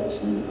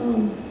direction.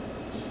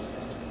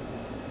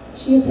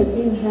 Chip had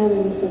been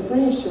having some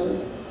pressure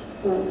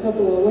for a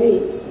couple of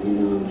weeks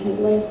and had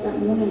left that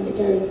morning to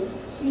go,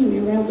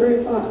 around 3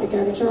 o'clock to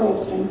go to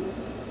Charleston.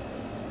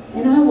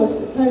 And I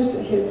was supposed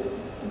to have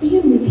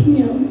been with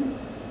him,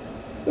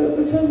 but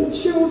because of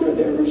children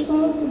and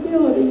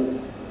responsibilities,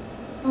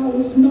 I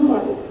was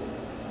not.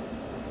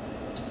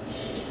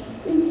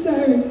 And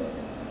so,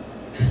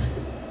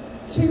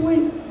 2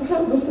 weeks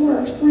right before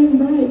our spring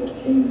break,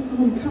 he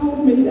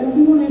called me that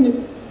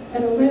morning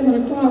at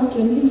 11 o'clock,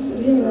 and he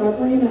said, Heather, I've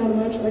ran out of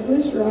my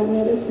triglyceride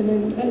medicine,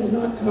 and they did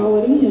not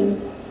call it in.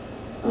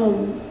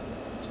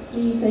 Do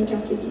you think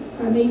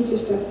I need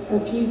just a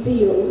few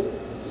pills?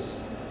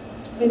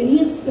 And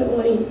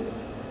instantly,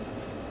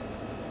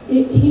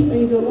 it hit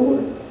me. The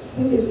Lord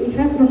said, is he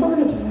having a heart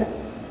attack?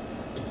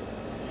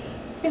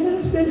 And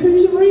I said,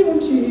 who's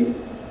around you?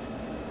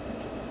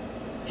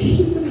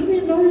 He said, I'm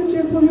in the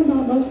hotel room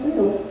by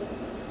myself.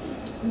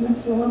 And I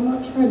said, well, I'm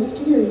not trying to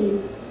scare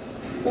you.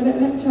 But at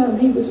that time,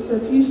 he was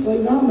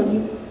profusely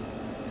vomiting.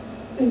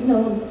 And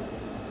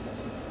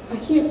I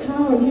kept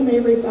calling him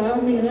every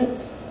 5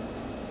 minutes.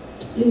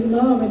 His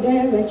mom and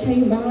dad, they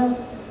came by,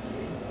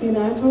 and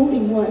I told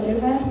him what had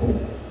happened.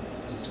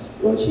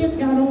 Well, Chip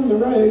got on the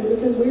road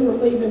because we were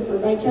leaving for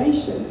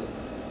vacation.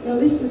 Now,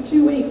 this is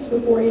 2 weeks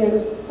before he had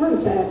his heart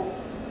attack.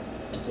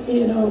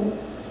 And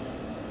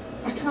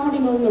I caught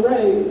him on the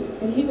road,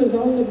 and he was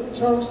on the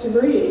Charleston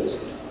Bridge,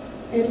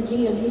 and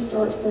again, he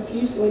starts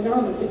profusely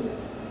vomiting.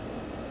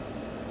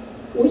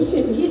 We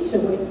couldn't get to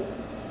him,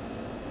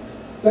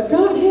 but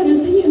God had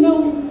his hand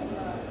on him,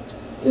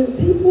 because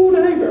he pulled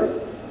over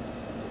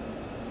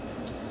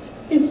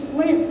and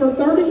slept for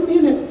 30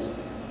 minutes.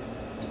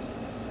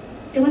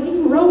 And when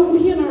he rolled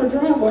in our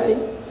driveway,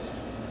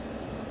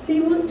 he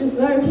looked as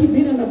though he'd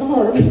been in a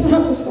bar the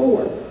night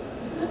before.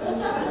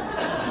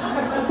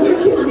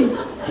 Because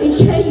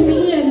he came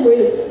in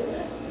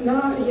with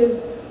not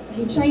his,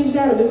 he changed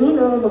out of his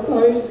Under Armour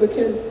clothes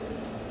because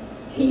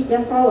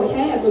that's all he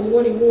had was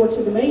what he wore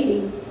to the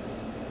meeting.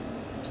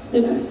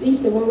 And he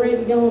said, we're ready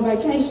to go on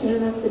vacation.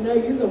 And I said, no,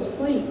 you're going to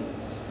sleep.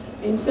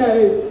 And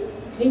so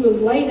he was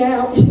laid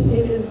out in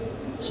his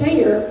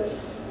chair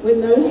with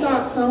no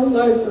socks on,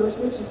 loafers,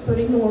 which is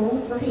pretty normal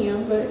for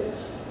him, but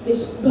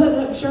his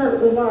button-up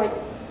shirt was like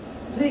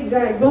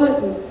zigzag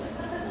button.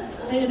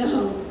 And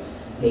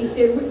he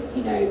said,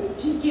 you know,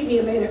 just give me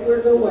a minute,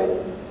 we're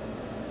going.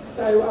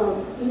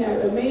 So, you know,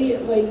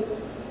 immediately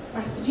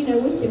I said, you know,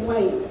 we can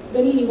wait.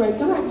 But anyway,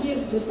 God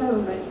gives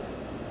discernment.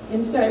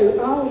 And so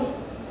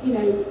you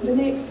know, the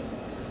next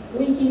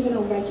week, even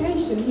on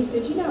vacation, he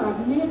said, you know,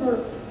 I've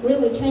never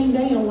really came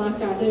down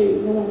like I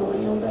do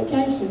normally on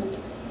vacation.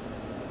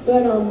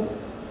 But,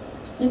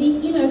 and he,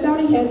 you know, thought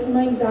he had some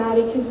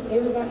anxiety because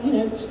everybody, you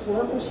know,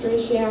 work will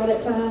stress you out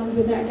at times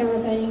and that kind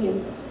of thing.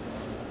 And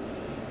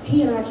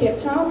he and I kept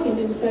talking.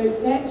 And so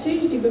that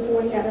Tuesday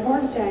before he had a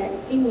heart attack,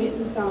 he went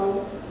and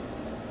saw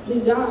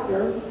his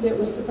doctor that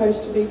was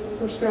supposed to be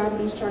prescribing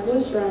his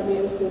triglyceride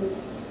medicine.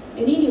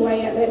 And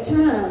anyway, at that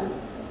time,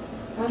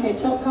 I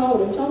had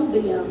called and told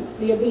them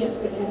the events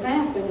that had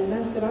happened, and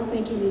I said, I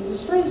think he needs a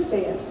stress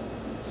test.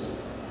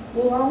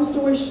 Well, long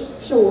story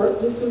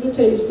short, this was a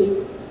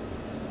Tuesday.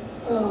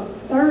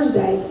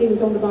 Thursday, he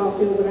was on the ball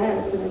field with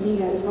Addison, and he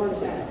had his heart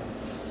attack.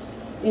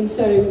 And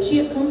so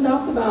Chip comes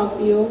off the ball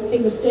field. He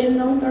was standing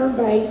on third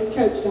base,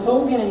 coached the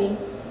whole game,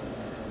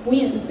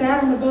 went and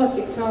sat on the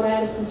bucket, caught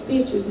Addison's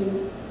pitches,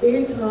 and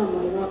very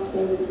calmly walks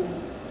over to me.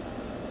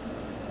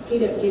 He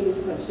doesn't give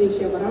this much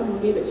detail, but I'm going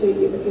to give it to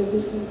you because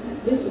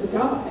this was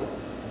God.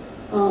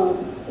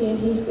 And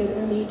he said,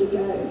 I need to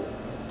go.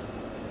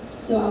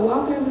 So I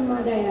walk over to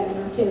my dad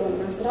and I tell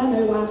him, I said, I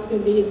know life's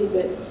been busy,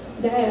 but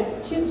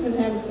Dad, Chip's been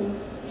having some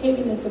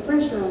heaviness of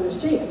pressure on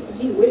his chest.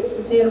 And he whips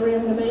his head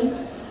around to me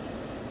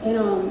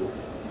and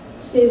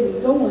says he's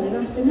going. And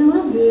I said, no,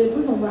 I'm good.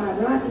 We're going to ride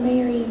right to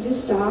Marion,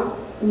 just stop,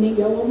 and then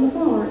go on to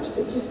Florence,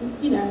 but just,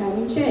 you know, have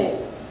him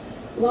checked.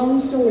 Long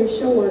story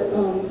short,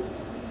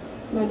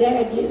 my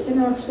dad gets in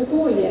our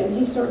Sequoia and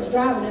he starts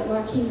driving it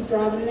like he's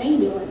driving an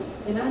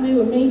ambulance. And I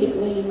knew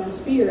immediately in my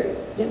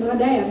spirit that my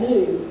dad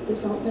knew that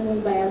something was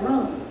bad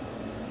wrong.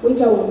 We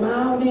go a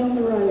mile down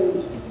the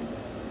road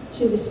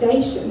to the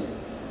station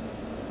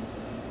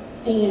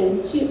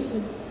and Chip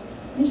said,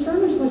 Mr.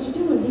 Ernest, what you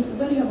doing? He said,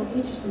 buddy, I'm going to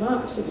get you some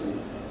oxygen.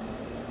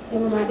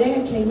 And when my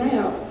dad came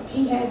out,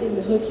 he had them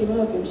to hook him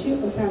up and Chip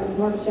was having a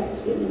heart attack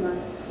sitting in my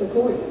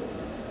Sequoia.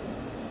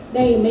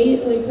 They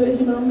immediately put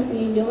him on the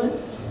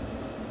ambulance.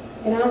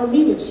 And I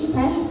remember Chip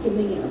asking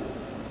them,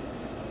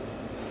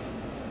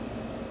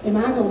 am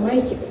I going to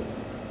make it?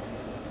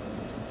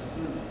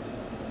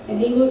 And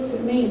he looks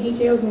at me and he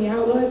tells me, I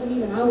love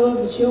you and I love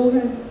the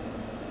children.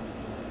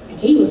 And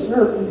he was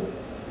hurting.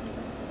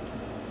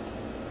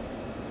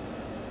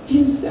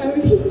 And so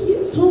he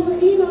gets on the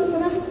ambulance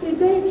and I said,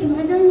 Dad, can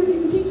I go with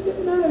him? And he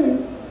said,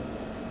 no.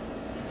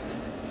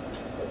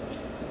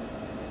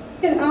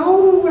 And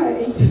all the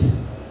way,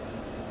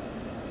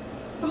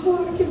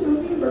 all I can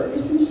remember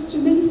is Miss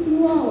Janice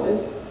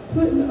Wallace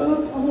putting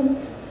up on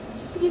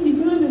Cindy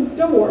Gunnan's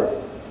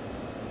door,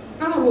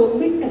 I will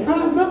live, and I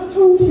have not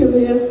told him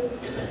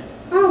this,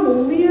 I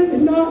will live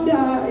and not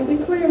die and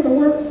declare the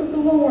works of the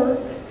Lord.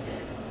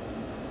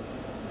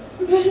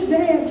 My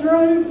dad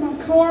drove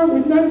my car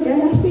with no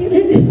gas in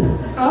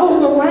it all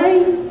the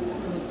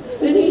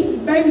way. And he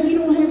says, baby, you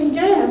don't have any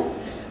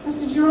gas. I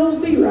said, you're on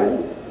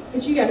zero,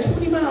 but you got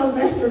 20 miles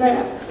after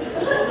that.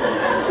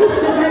 He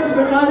said, baby,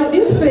 but not at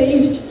this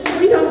speed.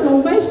 We're not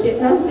going to make it.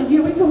 And I said, yeah,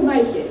 we're going to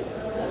make it.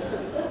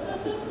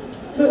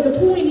 But the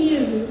point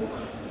is,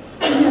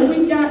 you know,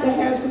 we've got to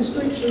have some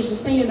scriptures to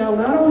stand on.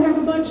 I don't have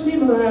a bunch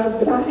memorized,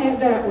 but I have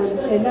that one.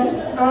 And that's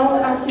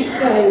all I can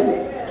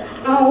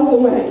say all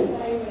the way.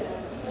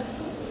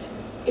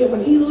 And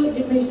when he looked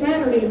at me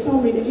Saturday and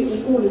told me that he was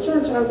going to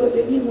church, I looked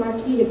at him like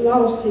he had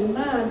lost his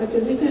mind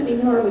because he couldn't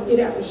even hardly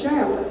get out the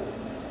shower.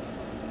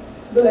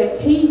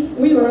 But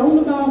we were on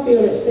the ball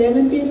field at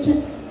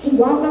 7:15. He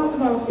walked off the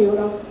ball field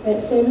at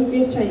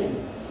 7:15.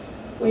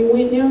 We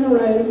went down the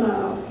road a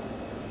mile.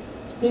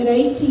 At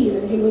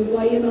 8:10, he was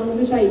laying on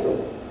the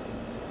table.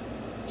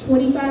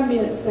 25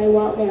 minutes they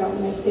walked out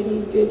and they said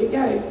he's good to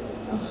go.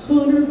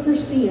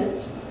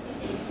 100%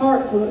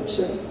 heart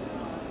function.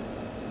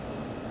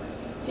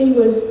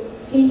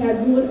 He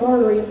had one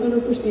artery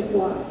 100%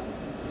 blocked.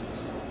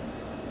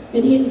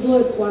 And his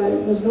blood flow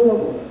was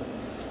normal.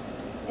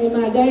 And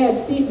my dad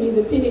sent me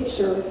the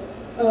picture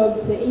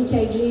of the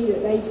EKG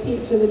that they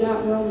sent to the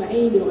doctor on the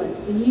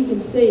ambulance, and you can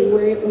see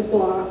where it was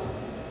blocked,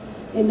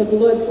 and the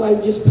blood flow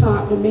just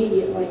popped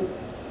immediately.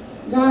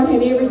 God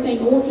had everything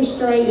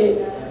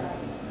orchestrated,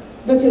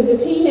 because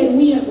if he had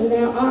went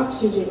without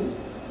oxygen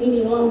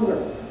any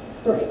longer,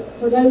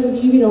 for those of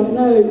you who don't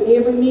know,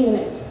 every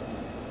minute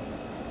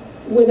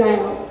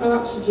without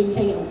oxygen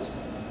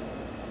counts.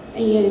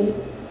 And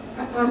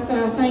I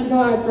thank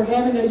God for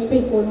having those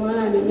people in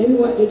line that knew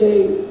what to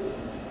do.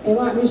 And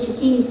like Mr.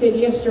 Kenny said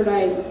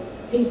yesterday,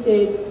 he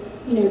said,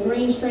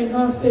 Grand Strand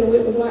Hospital,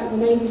 it was like the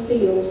Navy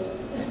SEALs.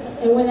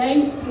 And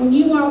when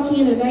you walk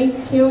in and they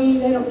tell you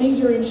they don't need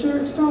your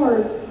insurance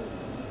card,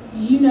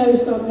 you know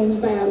something's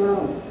bad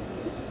wrong.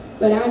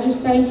 But I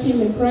just thank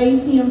him and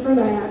praise him for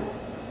that.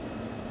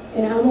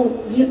 And I'm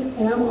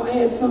gonna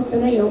add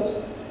something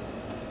else.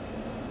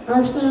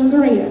 Our son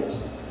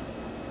Grant,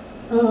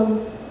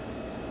 God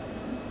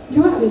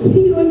is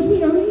healing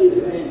him.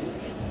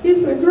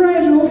 It's a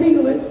gradual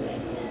healing.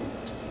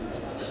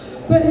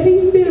 But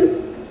he's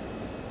been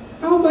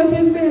off of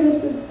his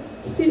medicine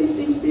since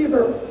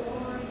December.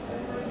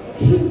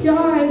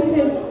 God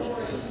had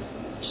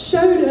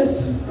showed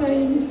us some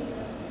things,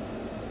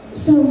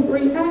 some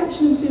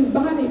reactions his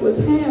body was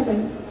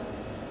having,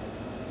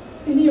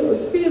 and it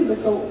was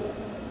physical.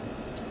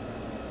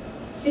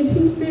 And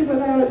he's been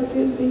without it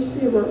since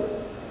December.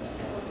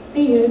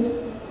 And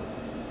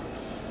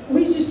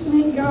we just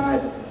thank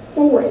God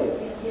for it.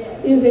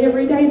 Is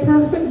every day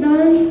perfect?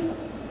 No.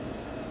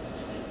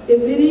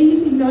 Is it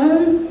easy?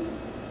 No.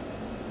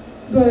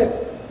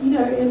 But,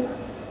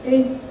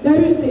 and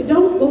those that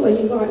don't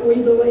believe like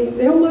we believe,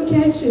 they'll look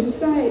at you and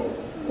say,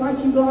 like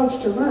you've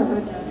lost your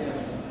mind.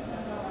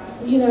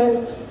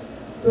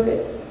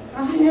 But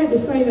I had to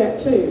say that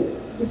too,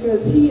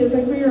 because he is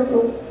a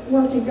miracle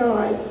working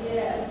God.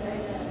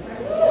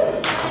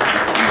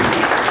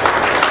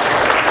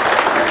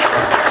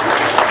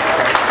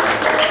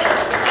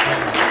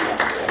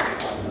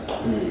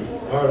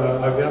 All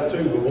right, I've got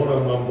two, but one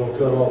of them I'm going to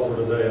cut off for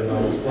today, and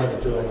I'll explain it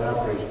to them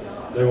afterwards.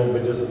 They won't be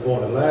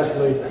disappointed.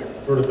 Lastly,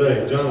 for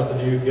today, Jonathan,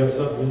 you got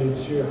something you need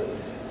to share?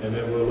 And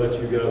then we'll let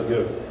you guys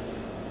go.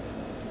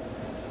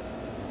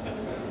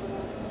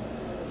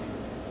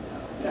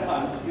 Yeah,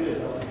 I'm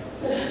good.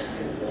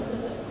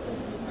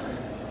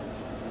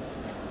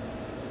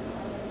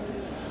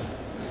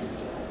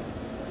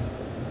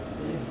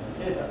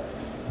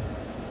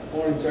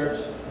 Morning, church,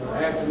 or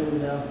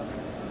afternoon now.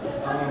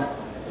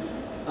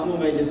 I'm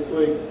gonna make this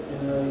quick.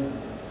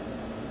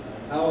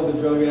 I was a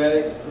drug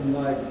addict from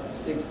like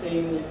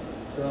 16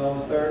 till I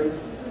was 30,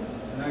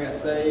 and I got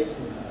saved,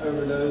 and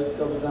overdosed a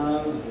couple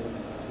times, and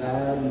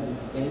died, and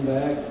came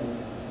back.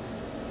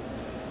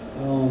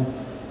 And,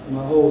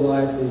 my whole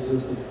life was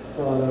just a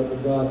product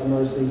of God's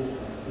mercy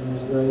and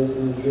His grace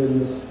and His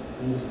goodness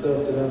and the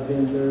stuff that I've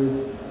been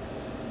through.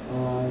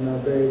 And I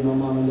buried my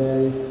mom and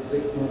daddy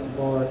 6 months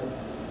apart,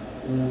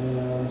 and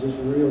I'm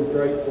just real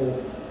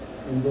grateful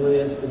and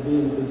blessed to be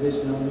in the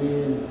position I'm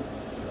in.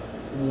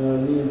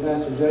 Me and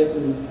Pastor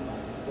Jason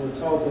were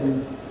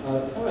talking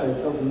probably a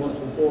couple months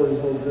before this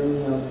whole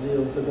greenhouse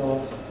deal took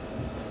off.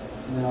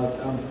 And I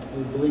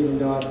was believing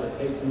God for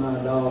X amount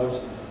of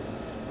dollars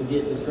to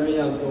get this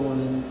greenhouse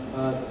going. And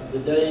the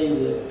day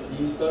that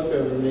you spoke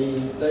over me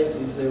and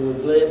Stacy said we're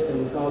blessed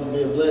and we're called to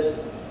be a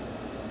blessing.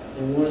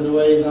 And one of the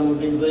ways I'm going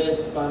to be blessed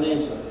is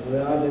financially.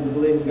 Well, I've been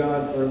believing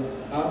God for,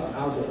 I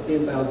was at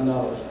 $10,000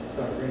 to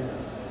start a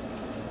greenhouse.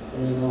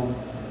 And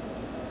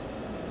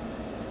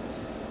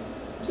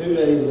 2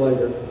 days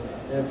later,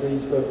 after he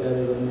spoke that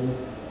over me,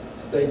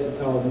 Stacy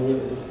called me.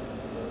 It was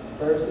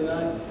Thursday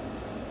night?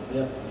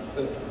 Yep,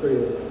 3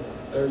 days ago,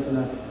 Thursday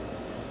night.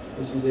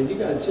 And she said, you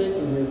got a check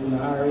in here from the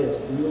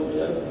IRS. Do you want me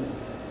to open it?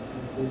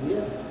 I said,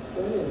 yeah,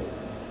 go ahead.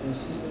 And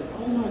she said,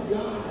 oh my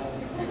God.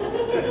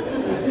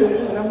 I said,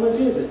 well, how much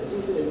is it? She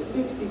said,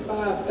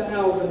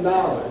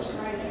 $65,000.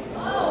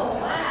 Oh,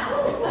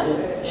 wow.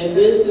 And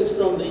this is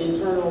from the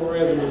Internal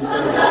Revenue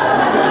Service.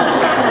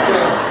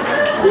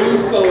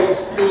 These folks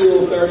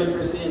steal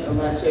 30% of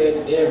my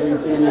check every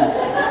 2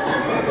 weeks.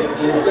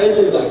 And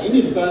Stacy's like, you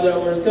need to find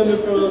out where it's coming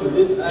from. And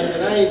I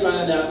said, I ain't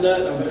finding out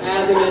nothing. I'm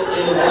tithing it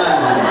and it's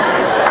mine.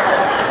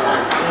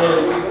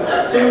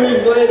 And 2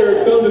 weeks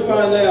later, come to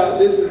find out,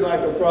 this is like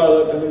a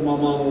product of who my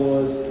mama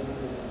was.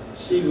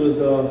 She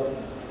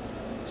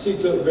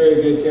took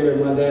very good care of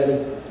my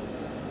daddy.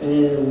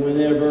 And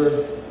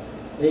whenever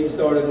he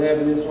started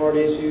having his heart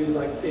issues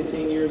like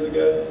 15 years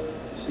ago,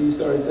 she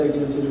started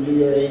taking him to the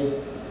VA.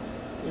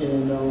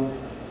 And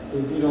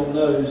if you don't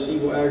know, she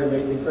will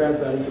aggravate the crap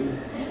out of you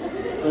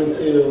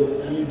until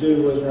you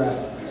do what's right.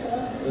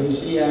 And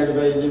she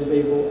aggravated them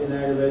people and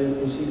aggravated him.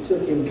 And she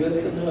took him just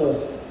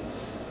enough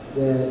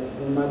that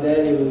when my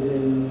daddy was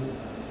in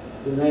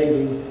the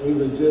Navy, he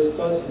was just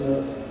close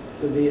enough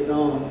to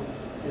Vietnam.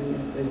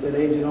 And they said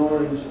Agent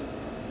Orange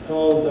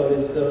caused all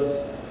this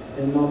stuff.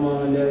 And my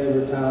mom and daddy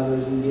were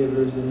tithers and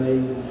givers, and they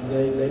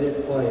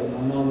didn't play.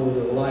 My mom was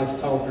a life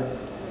talker.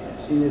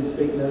 She didn't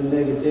speak no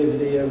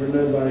negativity over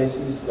nobody.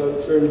 She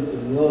spoke truth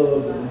and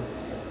love.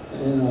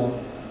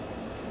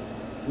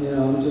 You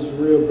know, I'm just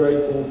real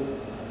grateful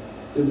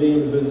to be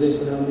in the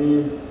position I'm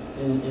in,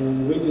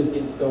 and we just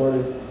get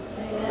started.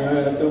 All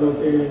right, I come up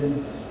here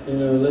and, you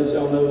know, let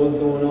y'all know what's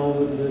going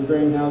on. The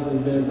greenhouse has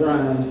been a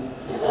grind.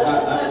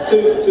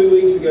 Two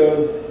weeks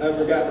ago, I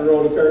forgot to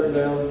roll the curtain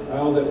down.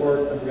 I was at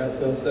work. I forgot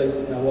to tell Stacy,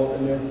 and I walked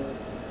in there.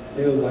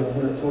 It was like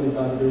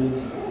 125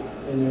 degrees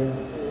in there.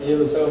 It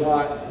was so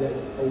hot that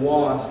a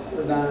wasp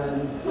were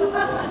dying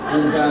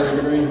inside of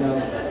the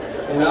greenhouse.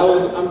 And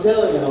I'm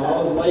telling you, I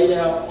was laid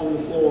out on the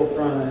floor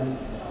crying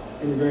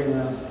in the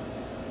greenhouse,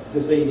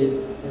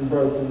 defeated and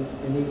broken.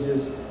 And he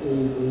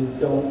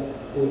don't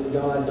quit.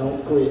 God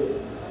don't quit.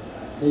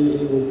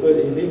 He will put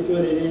it, if he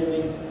put it in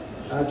me,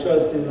 I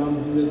trust him.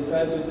 The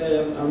pastor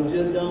said, I'm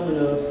just dumb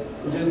enough,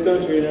 and just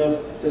country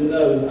enough to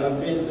know I've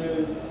been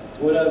through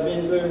what I've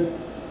been through,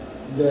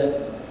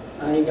 that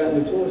I ain't got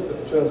no choice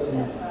but to trust him.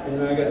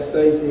 And I got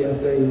Stacy, I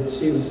tell you,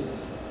 she was,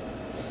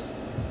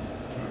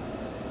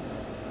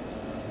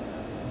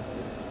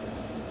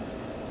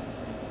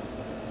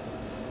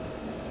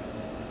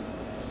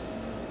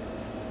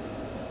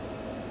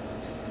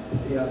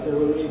 be out there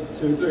with me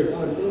 2, 3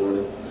 o'clock in the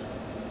morning.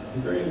 The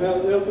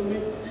greenhouse helping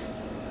me.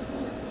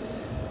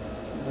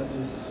 I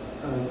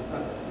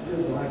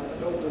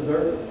don't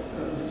deserve it.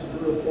 I'm just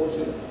real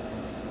fortunate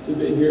to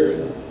be here,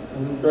 and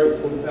I'm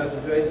grateful to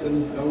Pastor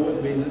Jason. I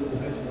wouldn't be in this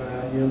position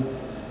without him,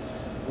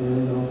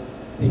 and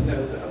he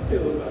knows how I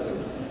feel about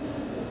him.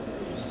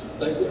 Just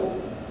thank y'all.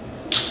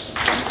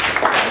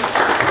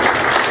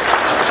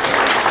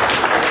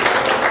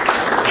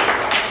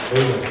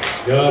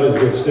 Amen. God is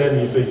good. Stand to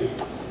your feet.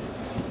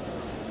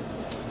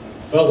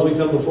 Father, we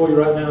come before you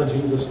right now in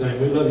Jesus' name.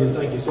 We love you and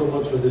thank you so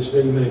much for this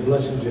day. Many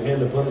blessings, your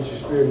hand upon us, your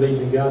spirit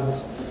leading and guiding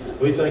us.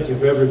 We thank you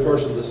for every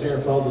person that's here,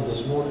 Father,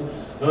 this morning,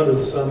 under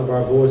the sound of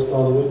our voice.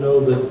 Father, we know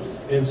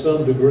that in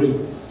some degree,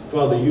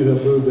 Father, you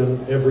have moved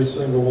in every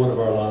single one of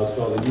our lives.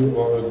 Father, you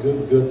are a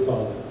good, good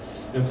Father.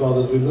 And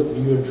Father, as we look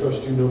to you and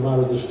trust you, no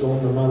matter the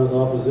storm, no matter the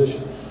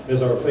opposition,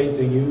 as our faith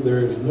in you, there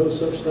is no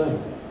such thing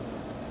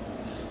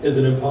as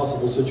an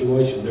impossible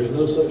situation. There's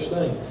no such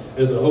thing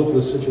as a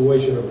hopeless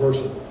situation or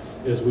person.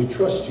 As we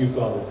trust you,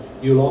 Father,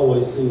 you'll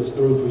always see us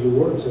through, for your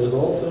word says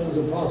all things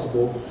are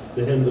possible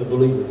to him that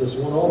believeth. This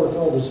one altar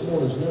call this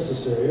morning is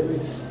necessary. Every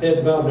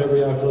head bowed and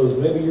every eye closed.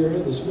 Maybe you're here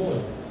this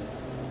morning.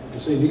 You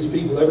see, these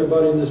people,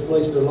 everybody in this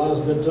place, their lives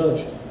have been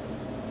touched.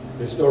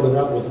 They started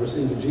out with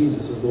receiving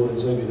Jesus as Lord and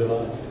Savior of their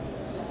life.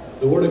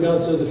 The Word of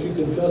God says if you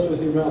confess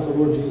with your mouth the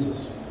Lord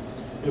Jesus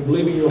and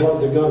believe in your heart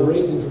that God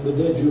raised him from the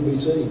dead, you'll be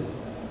saved.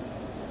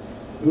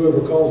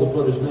 Whoever calls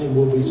upon his name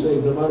will be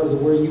saved, no matter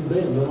where you've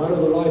been, no matter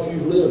the life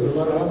you've lived,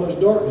 no matter how much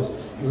darkness.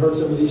 You've heard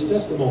some of these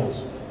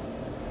testimonies.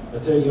 I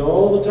tell you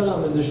all the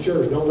time in this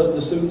church, don't let the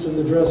suits and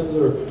the dresses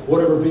or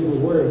whatever people's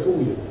wearing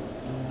fool you.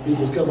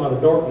 People's come out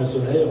of darkness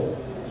and hell.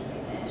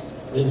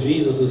 And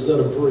Jesus has set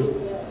them free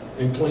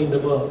and cleaned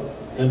them up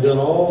and done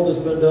all that's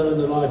been done in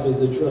their life as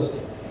they trust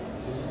him.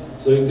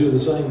 So he can do the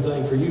same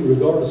thing for you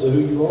regardless of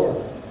who you are.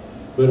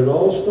 But it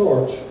all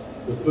starts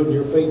with putting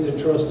your faith and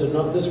trust in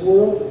not this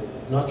world,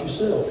 not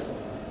yourself,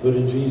 but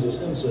in Jesus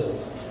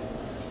himself.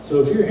 So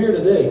if you're here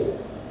today,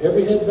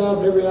 every head bowed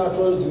and every eye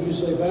closed, and you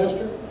say,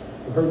 Pastor,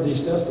 I've heard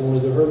these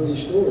testimonies, I've heard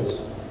these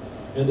stories.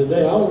 And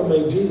today I want to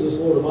make Jesus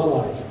Lord of my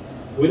life.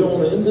 We don't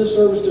want to end this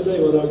service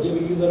today without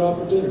giving you that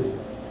opportunity.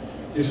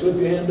 Just slip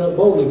your hand up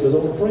boldly, because I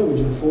want to pray with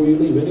you before you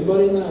leave.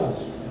 Anybody in the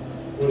house?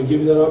 I want to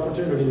give you that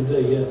opportunity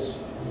today,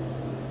 yes.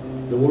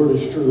 The word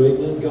is true.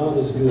 Amen. God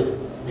is good.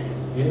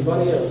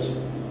 Anybody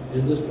else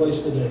in this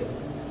place today?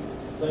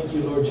 Thank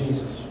you, Lord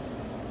Jesus.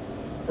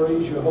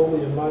 Praise your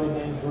holy and mighty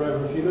name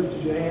forever. If you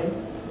lifted your hand,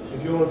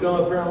 if you want to come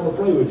up here, I want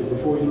to pray with you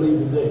before you leave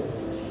today.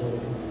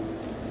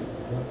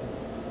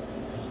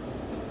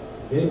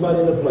 Anybody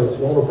in the place,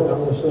 I want to pray, I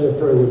want to say a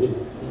prayer with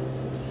you.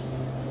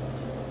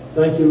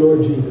 Thank you,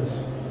 Lord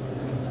Jesus.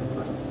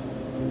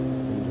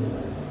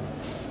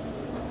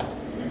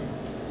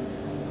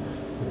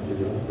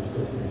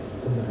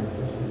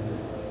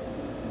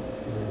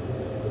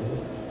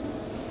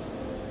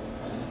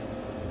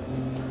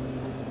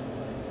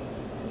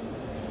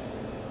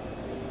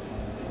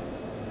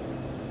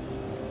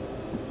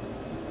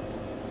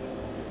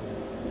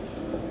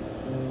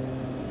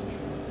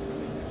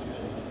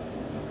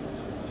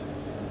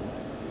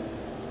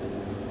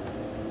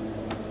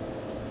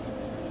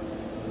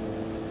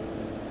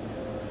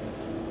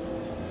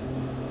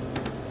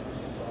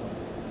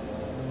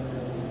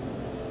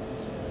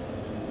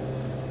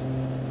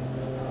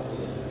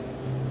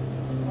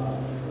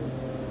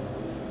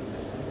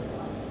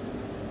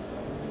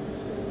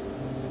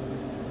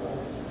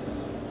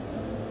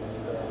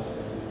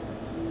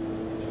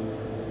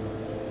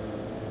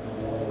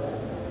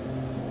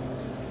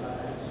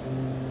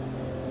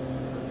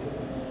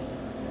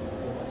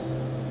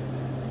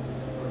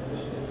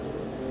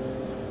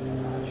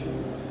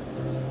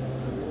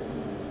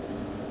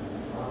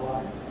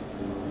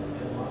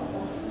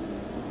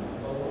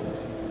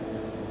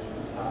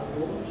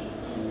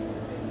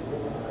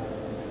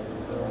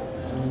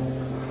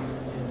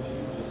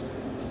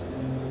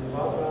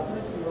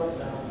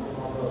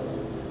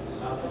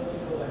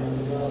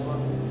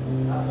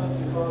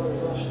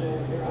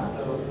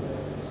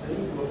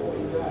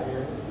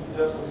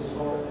 Beckles'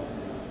 heart.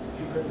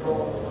 You've been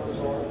drawing on his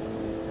heart.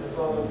 And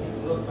Father,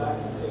 people look back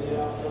and say,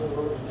 yeah, in other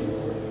words,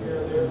 people living here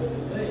and there, but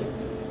today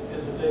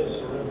is a day of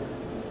surrender.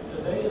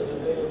 Today is a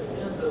day of the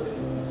end of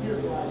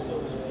his life,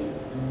 so to speak.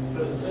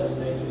 But his best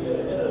days are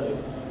yet ahead of him,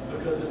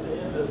 because it's the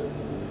end of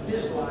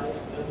his life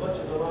and much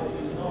of the life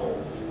he's known,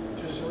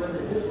 to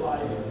surrender his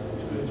life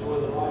to enjoy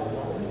the life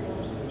that only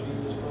comes through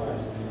Jesus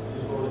Christ,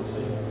 his Lord and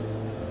Savior.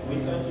 We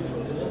thank you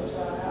from the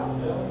inside out,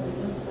 down on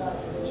the inside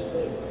for this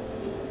day,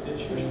 that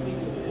you're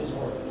speaking to his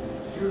heart.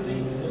 You're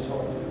leading his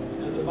heart.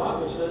 And the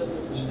Bible says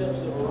that the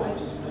steps of a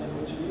righteous man,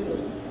 which he is,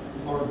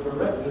 are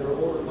directed or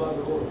ordered by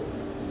the Lord.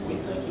 We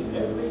thank you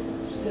every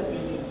step he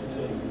needs to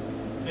take,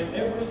 and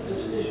every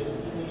decision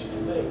he needs to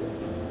make,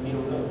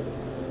 he'll know.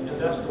 And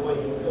that's the way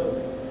he'll go.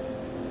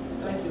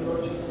 Thank you,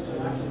 Lord Jesus,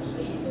 and I can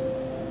see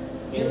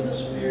in the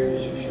Spirit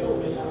as you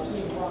showed me, I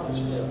see him climbing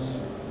steps.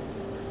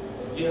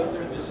 Yeah,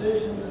 there's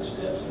decisions and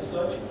steps and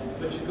such,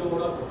 but you're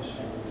going upwards.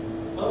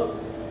 Up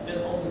and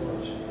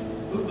onwards.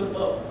 Moving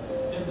up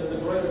into the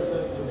greater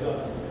things of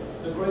God.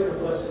 The greater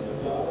blessing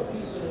of God. A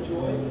peace and a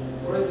joy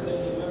greater than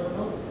you've ever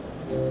known.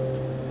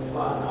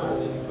 Flying higher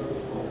than you've ever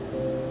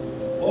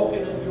flown.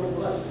 Walking in your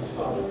blessings,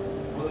 Father.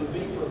 Will it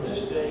be from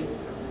this day,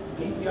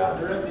 lead God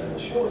directing and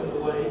showing the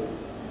way.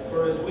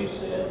 For as we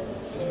said,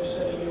 and you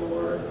said in your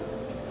word,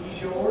 he's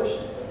yours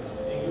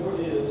and yours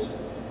is.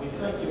 We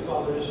thank you,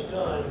 Father, it's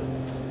done.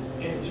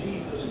 In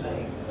Jesus'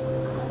 name.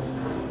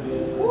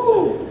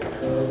 Woo!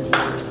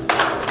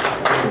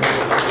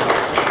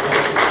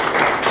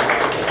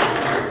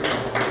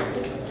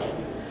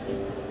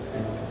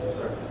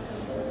 Sir.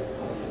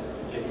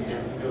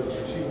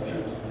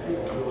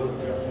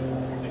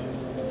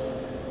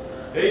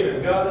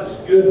 Amen. God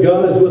is good.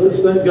 God is with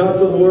us. Thank God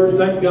for the Word.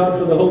 Thank God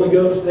for the Holy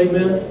Ghost.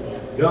 Amen.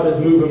 God is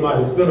moving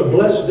mighty. It's been a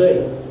blessed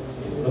day.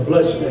 A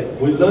blessed day.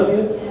 We love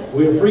you.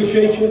 We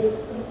appreciate you.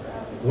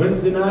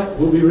 Wednesday night,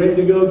 we'll be ready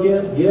to go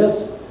again.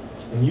 Yes.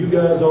 And you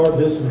guys are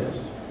dismissed.